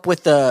Gemmon help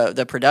with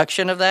the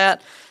production of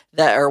that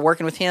or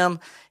working with him.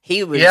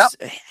 He was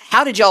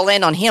How did y'all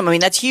land on him? I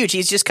mean, that's huge.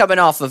 He's just coming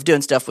off of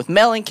doing stuff with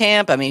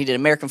Mellencamp. I mean, he did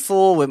American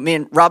Fool. With me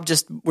and Rob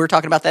we were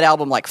talking about that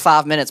album like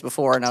 5 minutes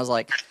before, and I was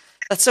like,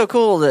 that's so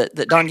cool that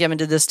Don Gemmon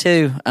did this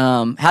too.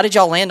 How did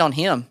y'all land on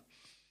him?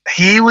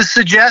 He was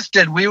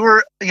suggested. We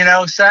were,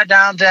 sat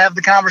down to have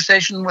the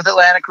conversation with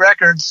Atlantic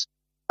Records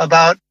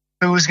about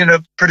who was going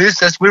to produce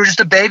this. We were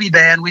just a baby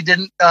band. We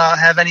didn't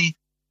have any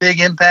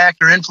big impact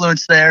or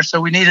influence there, so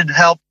we needed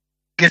help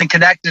getting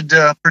connected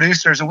to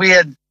producers. And we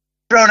had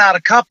thrown out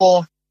a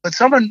couple, but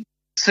someone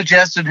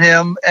suggested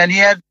him, and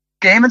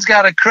Gaiman's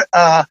got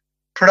a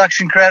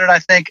production credit, I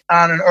think,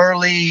 on an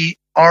early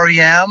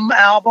REM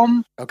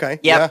album. Okay.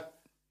 Yep. Yeah.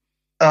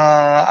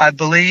 I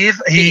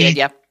believe He did,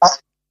 yep.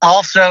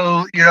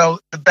 Also, the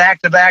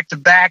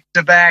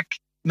back-to-back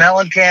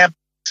Mellencamp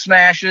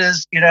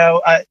smashes.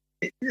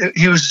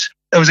 It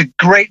was a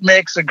great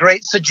mix, a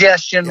great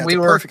suggestion. Yeah, we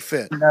were perfect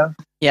fit.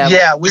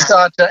 Yeah, we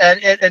thought,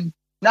 and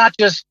not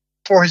just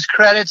for his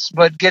credits,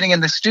 but getting in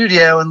the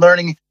studio and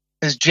learning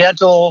his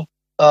gentle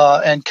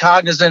and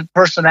cognizant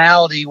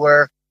personality.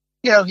 Where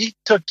we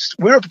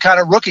were kind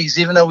of rookies,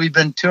 even though we've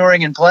been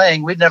touring and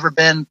playing. We'd never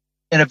been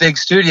in a big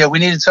studio. We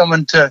needed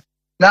someone to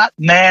not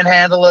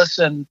manhandle us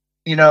and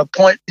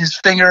point his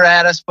finger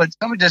at us, but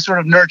someone to sort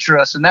of nurture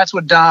us, and that's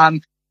what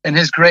Don and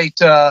his great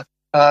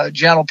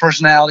gentle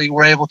personality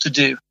were able to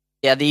do.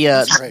 Yeah,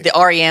 the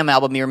REM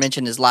album you were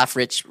mentioning is Life's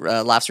Rich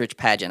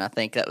Pageant. I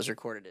think that was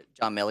recorded at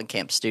John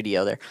Mellencamp's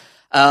studio there.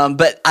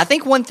 But I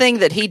think one thing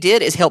that he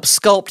did is help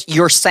sculpt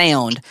your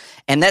sound,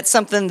 and that's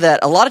something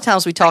that a lot of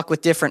times we talk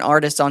with different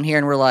artists on here,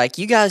 and we're like,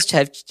 you guys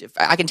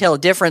I can tell a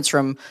difference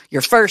from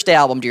your first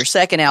album to your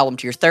second album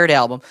to your third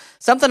album.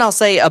 Something I'll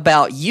say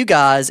about you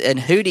guys and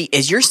Hootie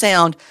is your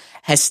sound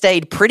has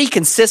stayed pretty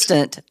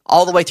consistent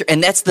all the way through,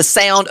 and that's the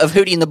sound of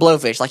Hootie and the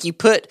Blowfish. Like, you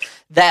put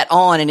that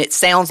on, and it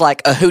sounds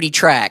like a Hootie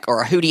track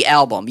or a Hootie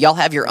album. Y'all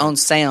have your own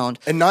sound.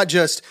 And not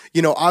just,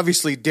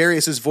 obviously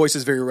Darius's voice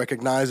is very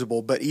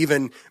recognizable, but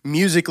even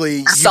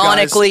musically,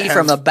 sonically,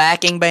 from a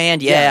backing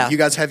band, yeah. You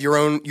guys have your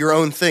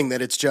own thing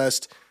that it's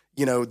just,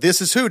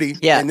 this is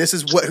Hootie, and this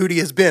is what Hootie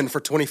has been for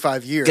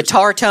 25 years.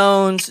 Guitar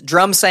tones,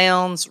 drum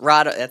sounds,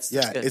 right? That's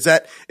good. Is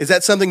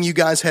that something you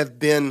guys have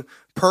been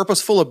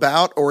purposeful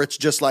about, or it's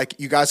just like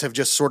you guys have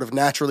just sort of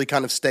naturally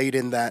kind of stayed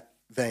in that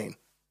vein?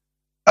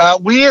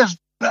 We have,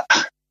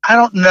 I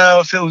don't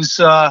know if it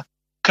was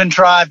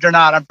contrived or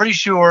not. I'm pretty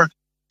sure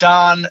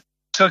Don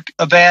took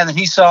a band that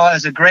he saw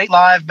as a great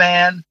live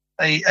band,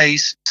 a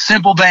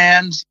simple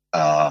band,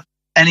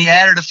 and he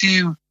added a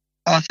few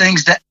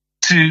things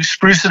to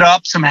spruce it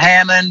up, some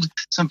Hammond,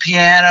 some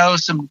piano,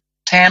 some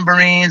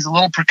tambourines, a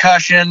little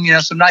percussion,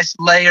 some nice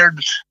layered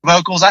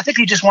vocals. I think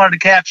he just wanted to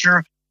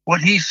capture what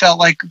he felt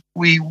like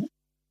the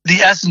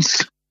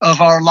essence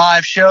of our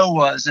live show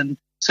was. And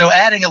so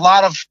adding a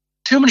lot of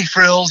too many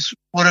frills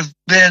would have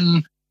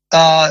been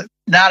not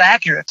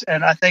accurate.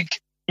 And I think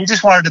he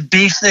just wanted to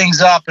beef things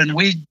up, and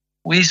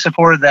we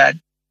supported that.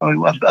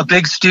 A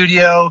big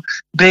studio,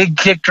 big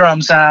kick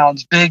drum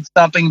sounds, big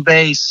thumping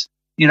bass,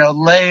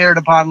 layered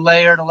upon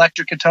layered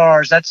electric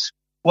guitars. That's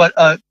what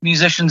a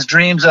musician's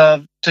dreams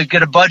of, to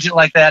get a budget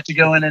like that, to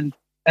go in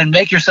and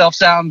make yourself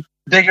sound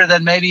bigger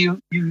than maybe you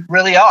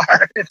really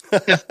are, if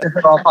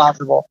at all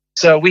possible.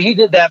 So he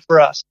did that for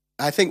us.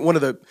 I think one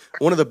of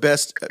the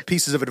best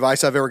pieces of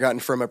advice I've ever gotten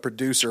from a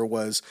producer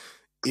was,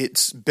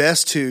 it's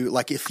best to,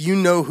 like, if you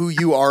know who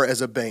you are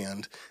as a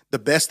band, the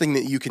best thing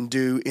that you can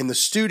do in the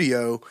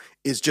studio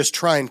is just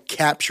try and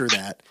capture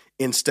that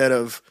instead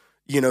of,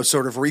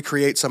 sort of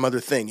recreate some other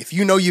thing. If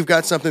you know you've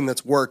got something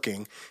that's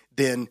working,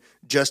 then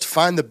just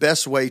find the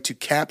best way to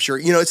capture.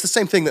 It's the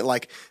same thing that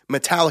like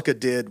Metallica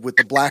did with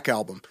the Black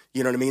Album.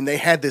 You know what I mean?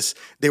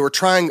 They were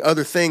trying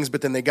other things,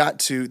 but then they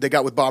got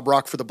with Bob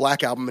Rock for the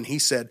Black Album, and he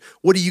said,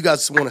 "What do you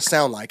guys want to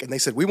sound like?" And they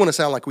said, "We want to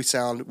sound like we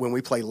sound when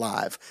we play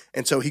live."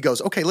 And so he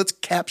goes, "Okay, let's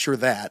capture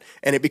that,"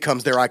 and it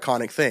becomes their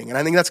iconic thing. And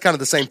I think that's kind of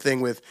the same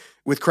thing with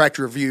Cracked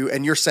Review,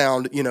 and your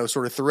sound,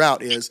 sort of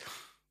throughout is,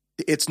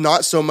 it's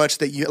not so much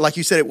that you, like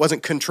you said, it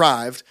wasn't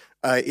contrived.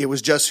 It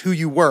was just who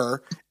you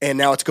were, and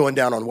now it's going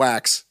down on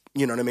wax.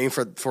 You know what I mean?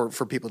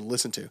 For people to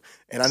listen to.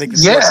 And I think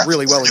this works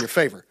really well in your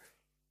favor.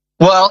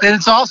 Well, and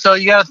it's also,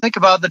 you got to think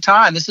about the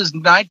time. This is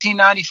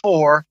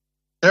 1994.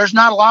 There's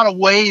not a lot of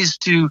ways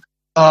to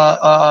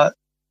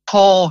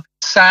pull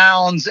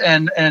sounds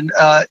and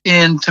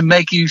in to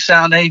make you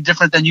sound any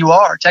different than you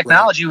are.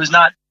 Technology was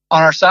not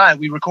on our side.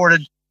 We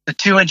recorded the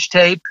 2-inch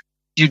tape.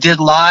 You did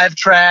live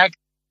track.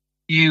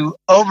 You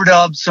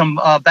overdubbed some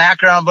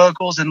background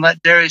vocals and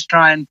let Darius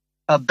try and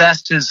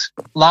best his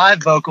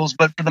live vocals.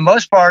 But for the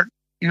most part,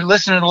 you're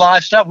listening to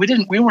live stuff. We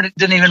didn't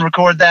even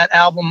record that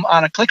album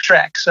on a click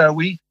track. So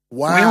we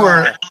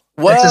were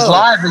it's as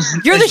live as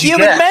you're as the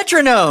human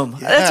metronome.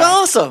 Yeah. That's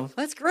awesome.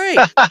 That's great.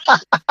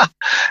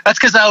 That's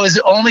because I was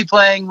only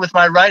playing with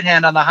my right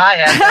hand on the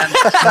hi-hat and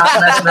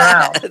not messing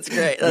around. That's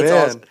great. That's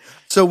awesome.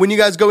 So when you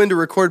guys go in to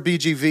record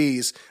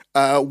BGVs,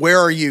 where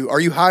are you? Are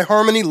you high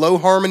harmony, low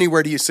harmony?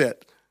 Where do you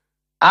sit?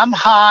 I'm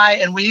high,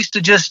 and we used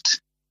to just,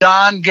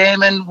 Don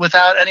Gaiman,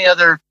 without any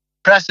other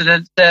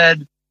precedent,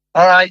 said,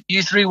 all right,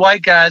 you three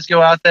white guys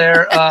go out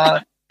there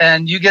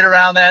and you get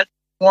around that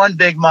one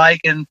big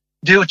mic and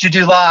do what you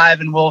do live,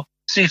 and we'll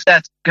see if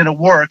that's going to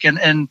work.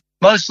 And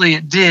mostly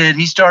it did.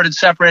 He started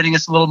separating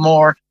us a little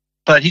more,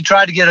 but he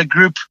tried to get a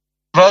group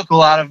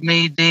vocal out of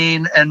me,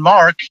 Dean, and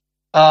Mark.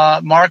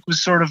 Mark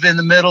was sort of in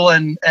the middle,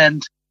 and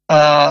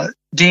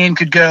Dean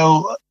could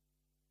go.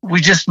 We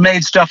just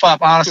made stuff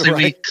up. Honestly,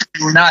 Right.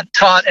 we were not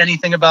taught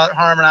anything about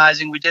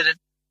harmonizing. We did it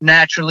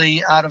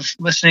naturally out of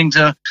listening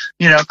to,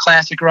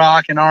 classic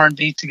rock and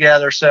R&B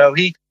together. So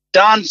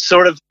Don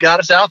sort of got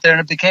us out there,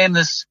 and it became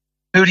this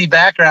Hootie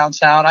background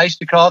sound. I used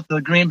to call it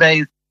the Green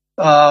Bay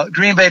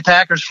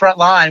Packers front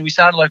line. We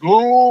sounded like,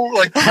 ooh,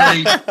 like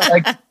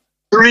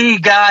three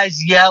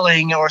guys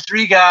yelling, or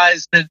three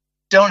guys that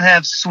don't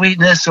have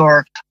sweetness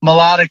or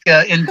melodic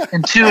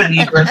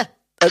intuity. But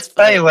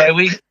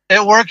anyway,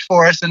 it worked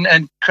for us,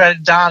 and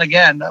credit Don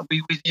again.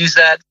 We used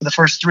that for the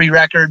first three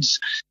records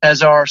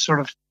as our sort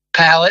of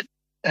palette,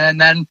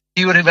 and then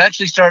he would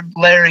eventually start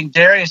layering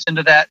Darius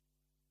into that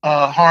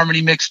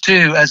harmony mix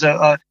too. As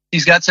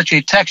he's got such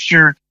a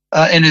texture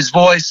in his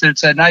voice that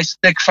it's a nice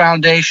thick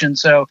foundation.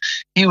 So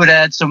he would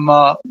add some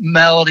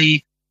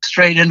melody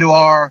straight into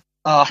our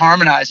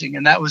harmonizing,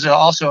 and that was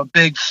also a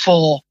big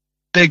full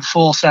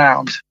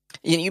sound.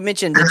 You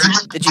mentioned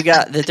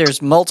that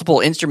there's multiple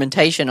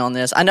instrumentation on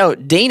this. I know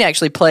Dean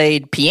actually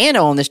played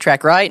piano on this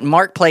track, right? And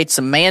Mark played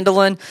some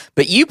mandolin,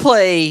 but you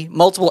play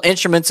multiple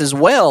instruments as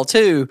well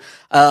too.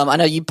 I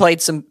know you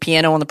played some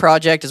piano on the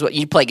project as well.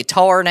 You play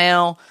guitar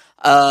now.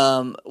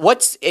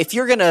 If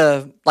you're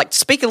gonna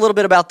speak a little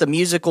bit about the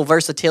musical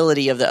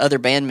versatility of the other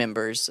band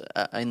members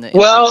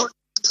we all,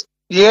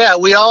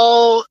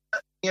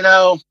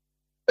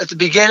 at the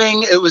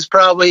beginning it was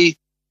probably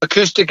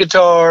acoustic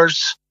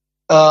guitars.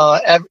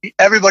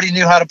 Everybody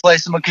knew how to play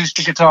some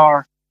acoustic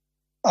guitar.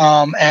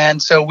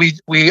 And so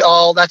we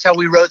all, that's how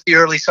we wrote the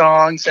early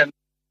songs.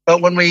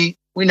 But when we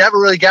never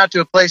really got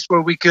to a place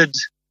where we could,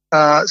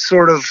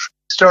 sort of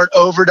start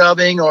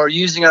overdubbing or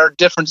using our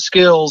different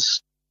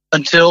skills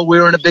until we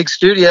were in a big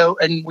studio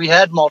and we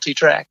had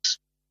multi-tracks.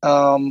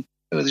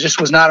 It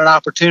just was not an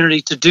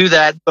opportunity to do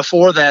that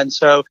before then.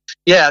 So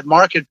yeah,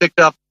 Mark had picked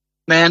up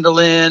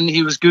mandolin.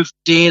 He was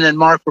Dean and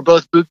Mark were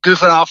both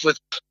goofing off with,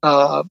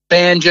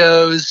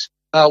 banjos.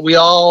 We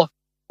all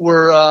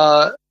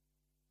were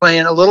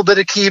playing a little bit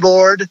of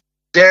keyboard.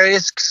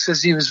 Darius,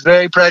 because he was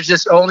very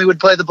prejudiced, only would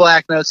play the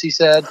black notes, he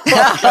said.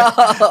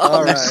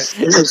 All right.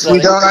 We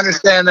don't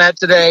understand that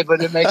today,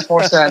 but it makes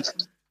more sense.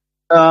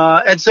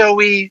 And so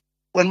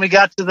when we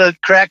got to the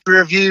Cracked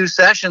Rear View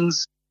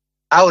sessions,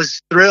 I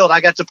was thrilled.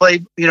 I got to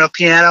play,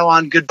 piano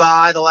on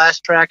Goodbye, the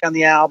last track on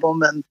the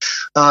album.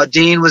 And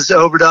Dean was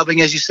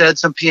overdubbing, as you said,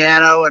 some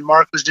piano, and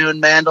Mark was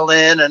doing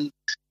mandolin. And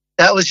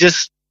that was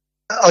just,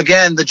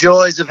 again, the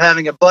joys of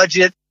having a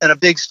budget and a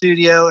big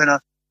studio and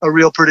a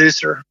real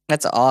producer.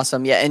 That's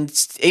awesome. Yeah. And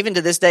even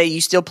to this day,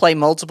 you still play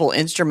multiple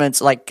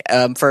instruments. It's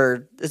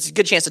a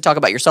good chance to talk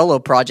about your solo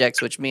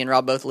projects, which me and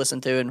Rob both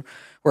listened to and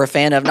we're a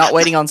fan of. Not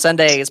Waiting on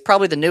Sunday is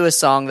probably the newest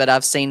song that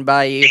I've seen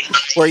by you,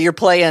 where you're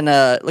playing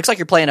looks like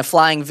you're playing a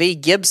Flying V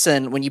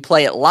Gibson when you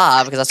play it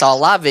live, because I saw a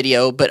live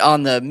video, but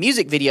on the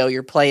music video,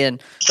 you're playing,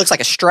 looks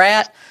like a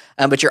Strat.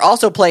 But you're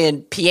also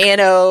playing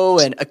piano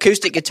and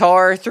acoustic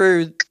guitar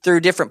through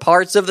different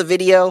parts of the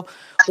video.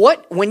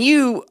 When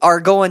you are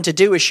going to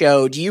do a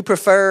show, do you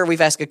prefer, we've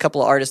asked a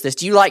couple of artists this,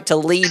 do you like to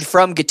lead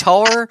from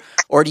guitar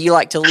or do you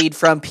like to lead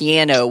from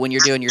piano when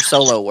you're doing your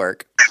solo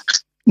work?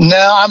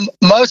 No, I'm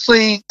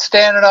mostly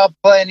standing up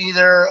playing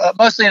either,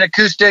 mostly an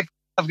acoustic.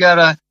 I've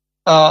got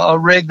a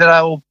rig that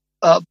I will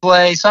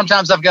play.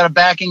 Sometimes I've got a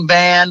backing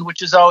band,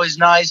 which is always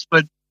nice.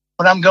 But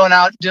when I'm going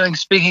out doing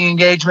speaking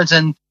engagements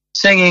and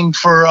singing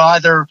for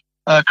either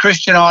a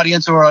Christian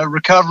audience or a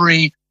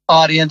recovery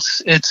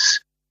audience,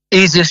 it's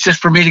easiest just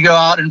for me to go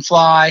out and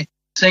fly,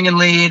 sing and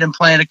lead and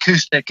play an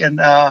acoustic. And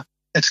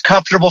it's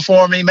comfortable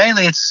for me.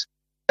 Mainly it's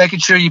making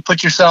sure you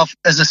put yourself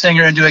as a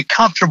singer into a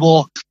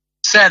comfortable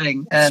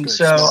setting. And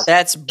so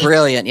that's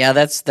brilliant. Yeah,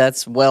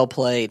 that's well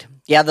played.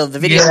 Yeah, the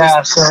video,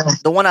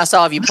 the one I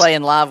saw of you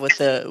playing live with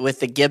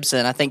the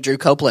Gibson. I think Drew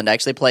Copeland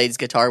actually plays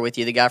guitar with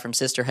you, the guy from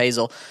Sister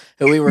Hazel,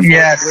 who we were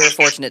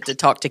fortunate to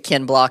talk to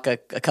Ken Block a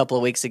couple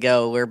of weeks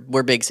ago.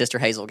 We're big Sister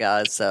Hazel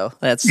guys, so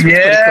that's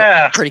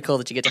pretty cool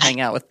that you get to hang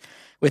out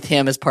with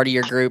him as part of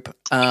your group.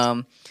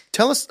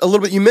 Tell us a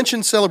little bit. You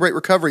mentioned Celebrate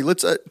Recovery.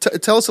 Let's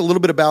tell us a little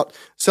bit about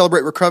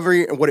Celebrate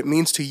Recovery and what it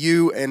means to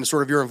you and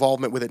sort of your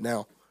involvement with it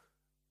now.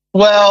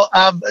 Well,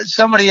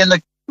 somebody in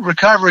the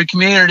recovery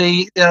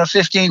community,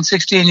 15,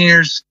 16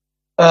 years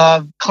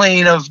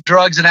clean of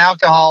drugs and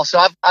alcohol. So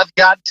I've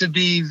got to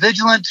be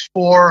vigilant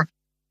for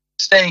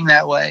staying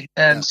that way.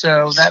 And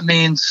so that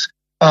means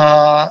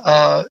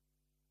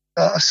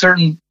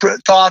certain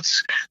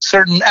thoughts,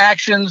 certain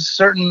actions,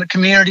 certain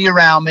community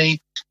around me.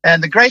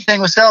 And the great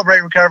thing with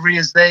Celebrate Recovery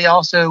is they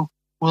also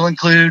will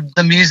include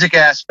the music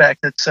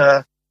aspect.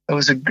 It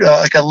was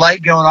like a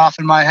light going off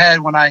in my head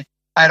when I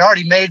had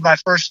already made my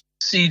first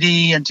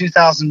CD in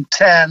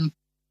 2010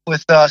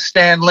 with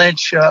Stan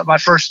Lynch, my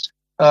first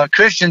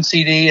Christian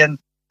CD, and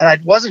and I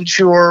wasn't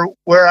sure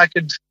where I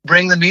could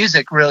bring the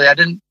music, really. I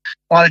didn't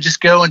want to just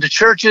go into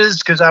churches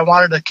because I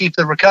wanted to keep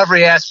the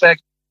recovery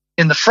aspect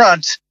in the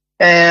front.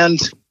 And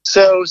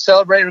so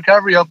Celebrate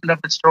Recovery opened up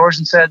its doors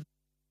and said,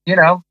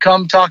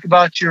 come talk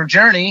about your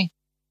journey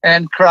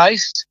and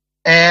Christ,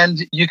 and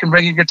you can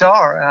bring a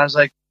guitar. And I was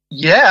like,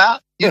 yeah,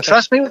 you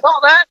trust me with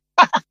all that?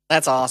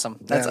 That's awesome.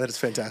 That is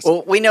fantastic.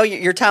 Well, we know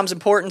your time's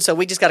important, so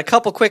we just got a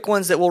couple quick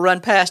ones that we'll run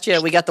past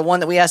you. We got the one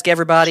that we ask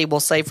everybody.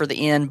 We'll save for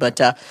the end. But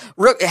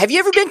Rook, have you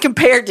ever been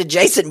compared to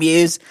Jason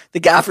Mewes, the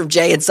guy from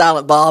Jay and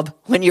Silent Bob,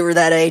 when you were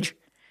that age?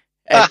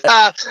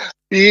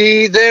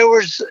 There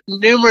was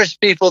numerous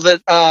people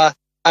that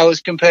I was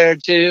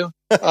compared to.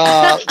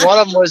 One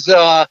of them was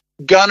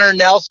Gunnar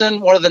Nelson,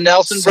 one of the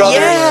Nelson brothers.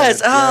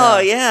 Yes. Oh,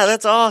 yeah.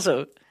 That's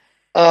awesome.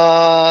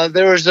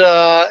 There was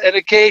an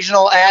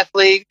occasional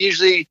athlete,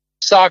 usually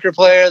soccer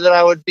player, that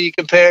I would be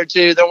compared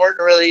to. There weren't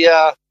really,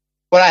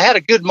 when I had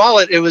a good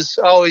mullet, it was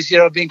always,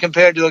 being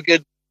compared to a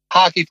good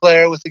hockey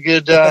player with a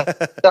good,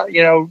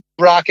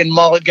 rockin'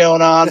 mullet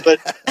going on. But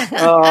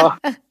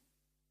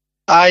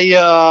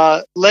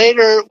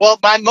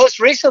most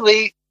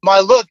recently, my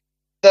look,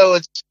 though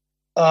it's,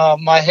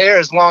 my hair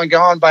is long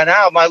gone by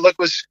now, my look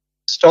was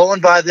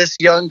stolen by this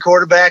young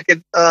quarterback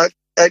at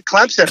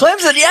Clemson.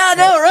 Clemson, yeah, I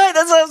know, right?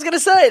 That's what I was going to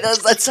say.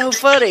 That's so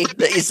funny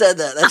that you said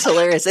that. That's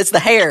hilarious. It's the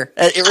hair.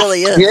 It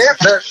really is. Yeah,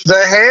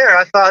 the hair.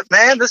 I thought,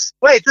 man, this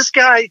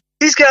guy,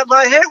 he's got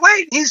my hair.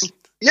 Wait, he's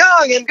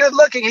young and good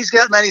looking. He's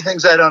got many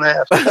things I don't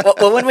have.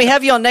 Well, when we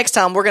have you on next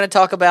time, we're going to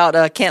talk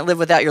about "Can't Live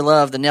Without Your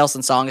Love," the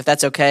Nelson song. If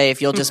that's okay,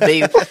 if you'll just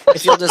be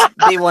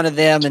one of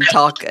them and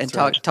talk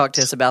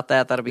to us about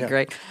that, that'll be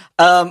great.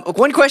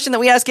 One question that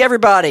we ask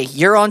everybody: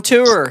 You're on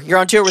tour. You're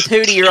on tour with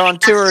Hootie. You're on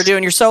tour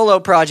doing your solo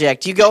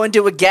project. You go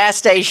into a gas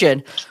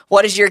station.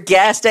 What is your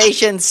gas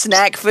station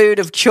snack food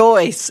of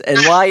choice? And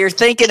while you're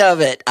thinking of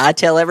it, I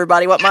tell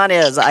everybody what mine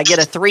is. I get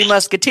a Three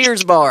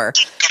Musketeers bar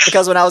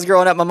because when I was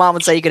growing up, my mom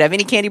would say you could have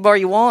any candy bar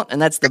you want, and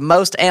that's the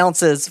most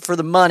ounces for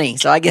the money.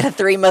 So I get a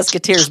Three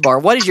Musketeers bar.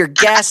 What is your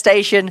gas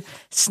station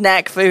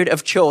snack food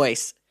of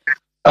choice?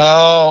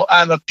 Oh,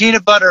 I'm a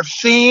peanut butter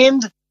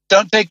fiend.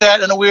 Don't take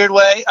that in a weird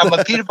way. I'm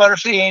a peanut butter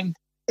fiend.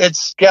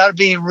 It's got to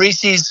be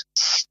Reese's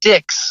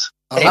Sticks.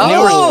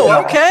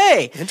 Oh,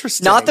 okay.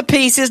 Interesting. Not the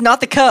pieces, not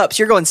the cups.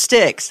 You're going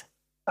sticks.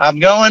 I'm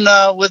going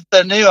with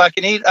the new. I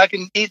can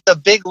eat the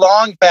big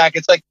long pack.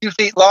 It's like 2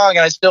 feet long,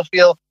 and I still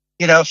feel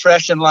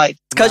fresh and light.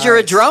 It's because you're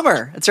a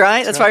drummer. That's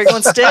right. That's why you're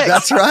going sticks.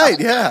 That's right.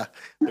 Yeah.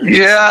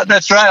 Yeah,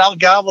 that's right. I'll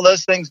gobble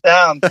those things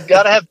down.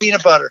 Got to have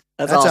peanut butter.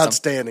 That's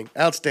awesome.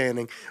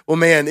 Outstanding. Well,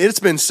 man, it's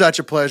been such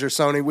a pleasure,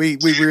 Sony. We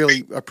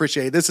really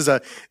appreciate it. This is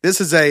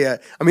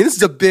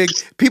a big.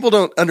 People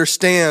don't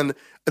understand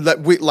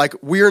that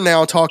we're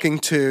now talking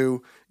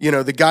to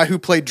the guy who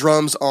played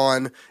drums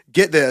on.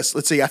 Get this.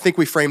 Let's see. I think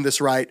we framed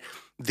this right.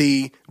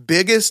 The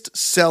biggest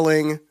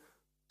selling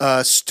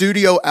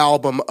studio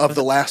album of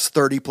the last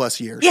 30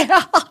 plus years.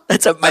 Yeah,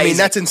 that's amazing. I mean,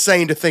 that's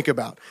insane to think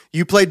about.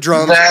 You played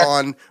drums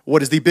on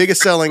what is the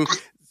biggest selling.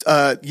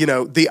 I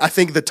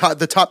think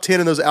the top 10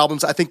 in those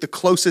albums. I think the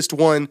closest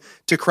one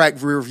to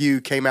Cracked Rear View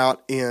came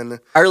out in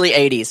early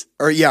 80s.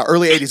 Early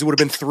 80s. It would have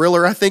been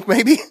Thriller, I think,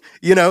 maybe.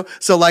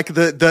 So like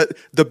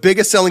the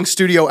biggest selling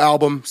studio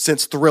album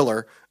since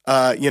Thriller.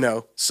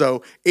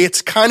 So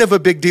it's kind of a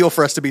big deal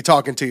for us to be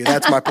talking to you.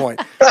 That's my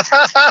point.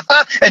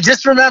 And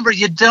just remember,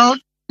 you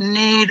don't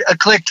need a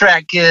click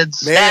track,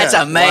 kids. Man, that's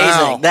amazing.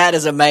 Wow. That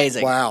is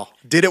amazing. Wow.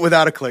 Did it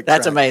without a click track.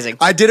 That's amazing.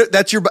 I did it.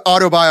 That's your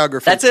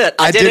autobiography. That's it.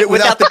 I did it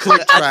without the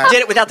click track. I did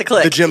it without the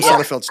click. The Jim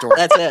Sonefeld story.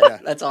 That's it. Yeah.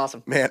 That's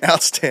awesome. Man,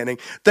 outstanding.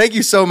 Thank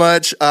you so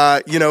much.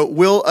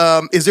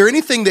 Is there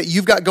anything that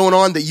you've got going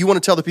on that you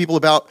want to tell the people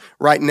about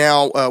right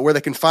now, where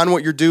they can find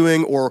what you're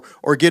doing or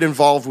get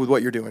involved with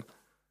what you're doing?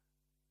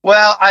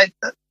 Well, I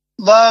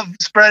love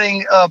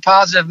spreading a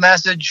positive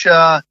message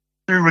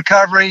through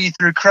recovery,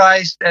 through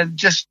Christ, and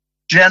just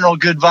general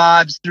good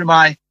vibes through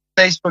my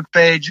Facebook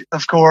page,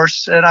 of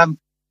course. And I'm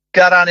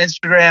got on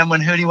Instagram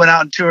when Hootie went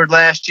out and toured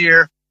last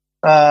year.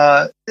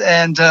 So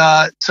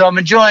I'm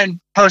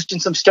enjoying posting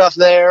some stuff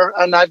there.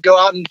 And I'd go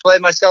out and play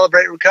my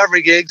Celebrate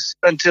Recovery gigs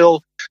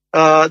until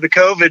the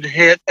COVID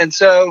hit. And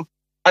so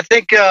I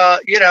think,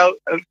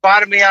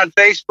 finding me on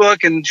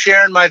Facebook and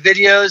sharing my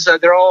videos,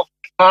 they're all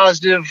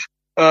positive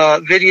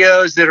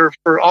videos that are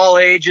for all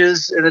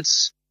ages. And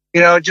it's,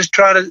 just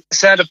trying to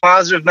send a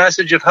positive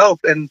message of hope.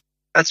 And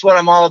that's what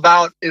I'm all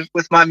about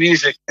with my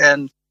music.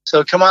 And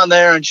so come on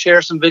there and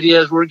share some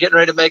videos. We're getting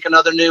ready to make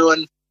another new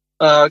one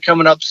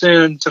coming up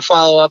soon to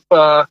follow up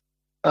the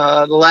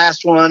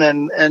last one.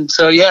 And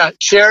so,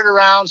 share it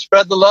around,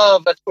 spread the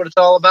love. That's what it's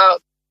all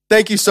about.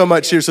 Thank you so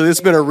much, seriously. This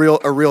has been a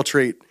real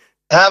treat.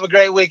 Have a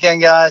great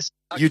weekend, guys.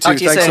 You too.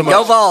 Thanks so much.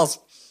 Go Vols.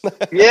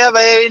 Yeah,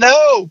 baby.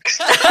 No.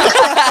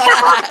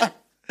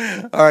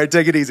 All right.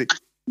 Take it easy.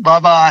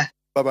 Bye-bye.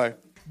 Bye-bye.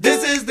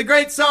 This is the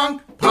Great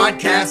Song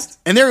Podcast.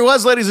 And there he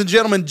was, ladies and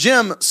gentlemen,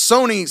 Jim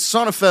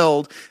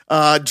Sonefeld,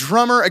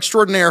 drummer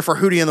extraordinaire for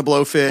Hootie and the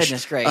Blowfish.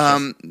 Goodness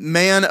gracious.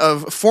 Man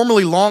of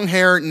formerly long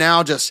hair,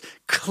 now just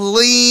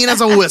clean as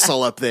a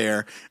whistle up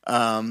there.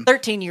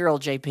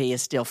 13-year-old JP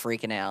is still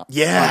freaking out.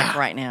 Yeah. Like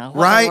right now.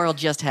 What Right? in the world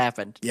just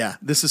happened? Yeah,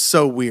 this is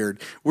so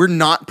weird. We're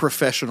not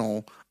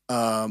professional,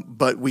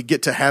 but we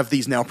get to have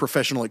these now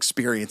professional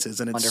experiences,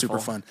 and it's super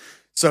fun.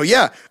 So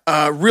yeah,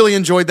 really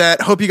enjoyed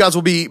that. Hope you guys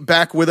will be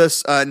back with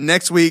us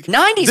next week.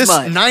 90s this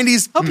month.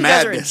 90s Hope you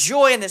madness. guys are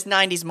enjoying this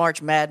 90s March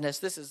Madness.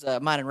 This is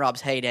mine and Rob's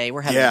heyday.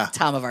 We're having the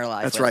time of our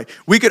life. That's right.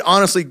 We could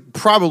honestly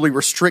probably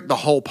restrict the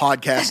whole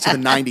podcast to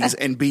the 90s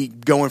and be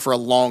going for a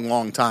long,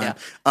 long time.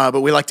 But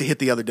we like to hit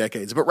the other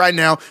decades. But right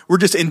now, we're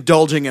just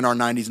indulging in our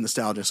 90s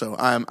nostalgia. So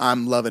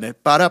I'm loving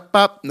it.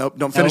 Ba-da-bop. Nope,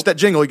 don't finish that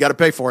jingle. You got to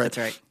pay for it.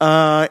 That's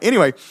right.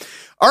 Anyway.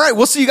 All right,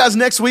 we'll see you guys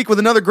next week with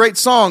another great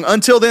song.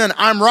 Until then,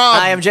 I'm Rob.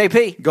 I am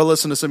JP. Go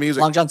listen to some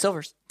music. Long John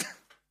Silver's.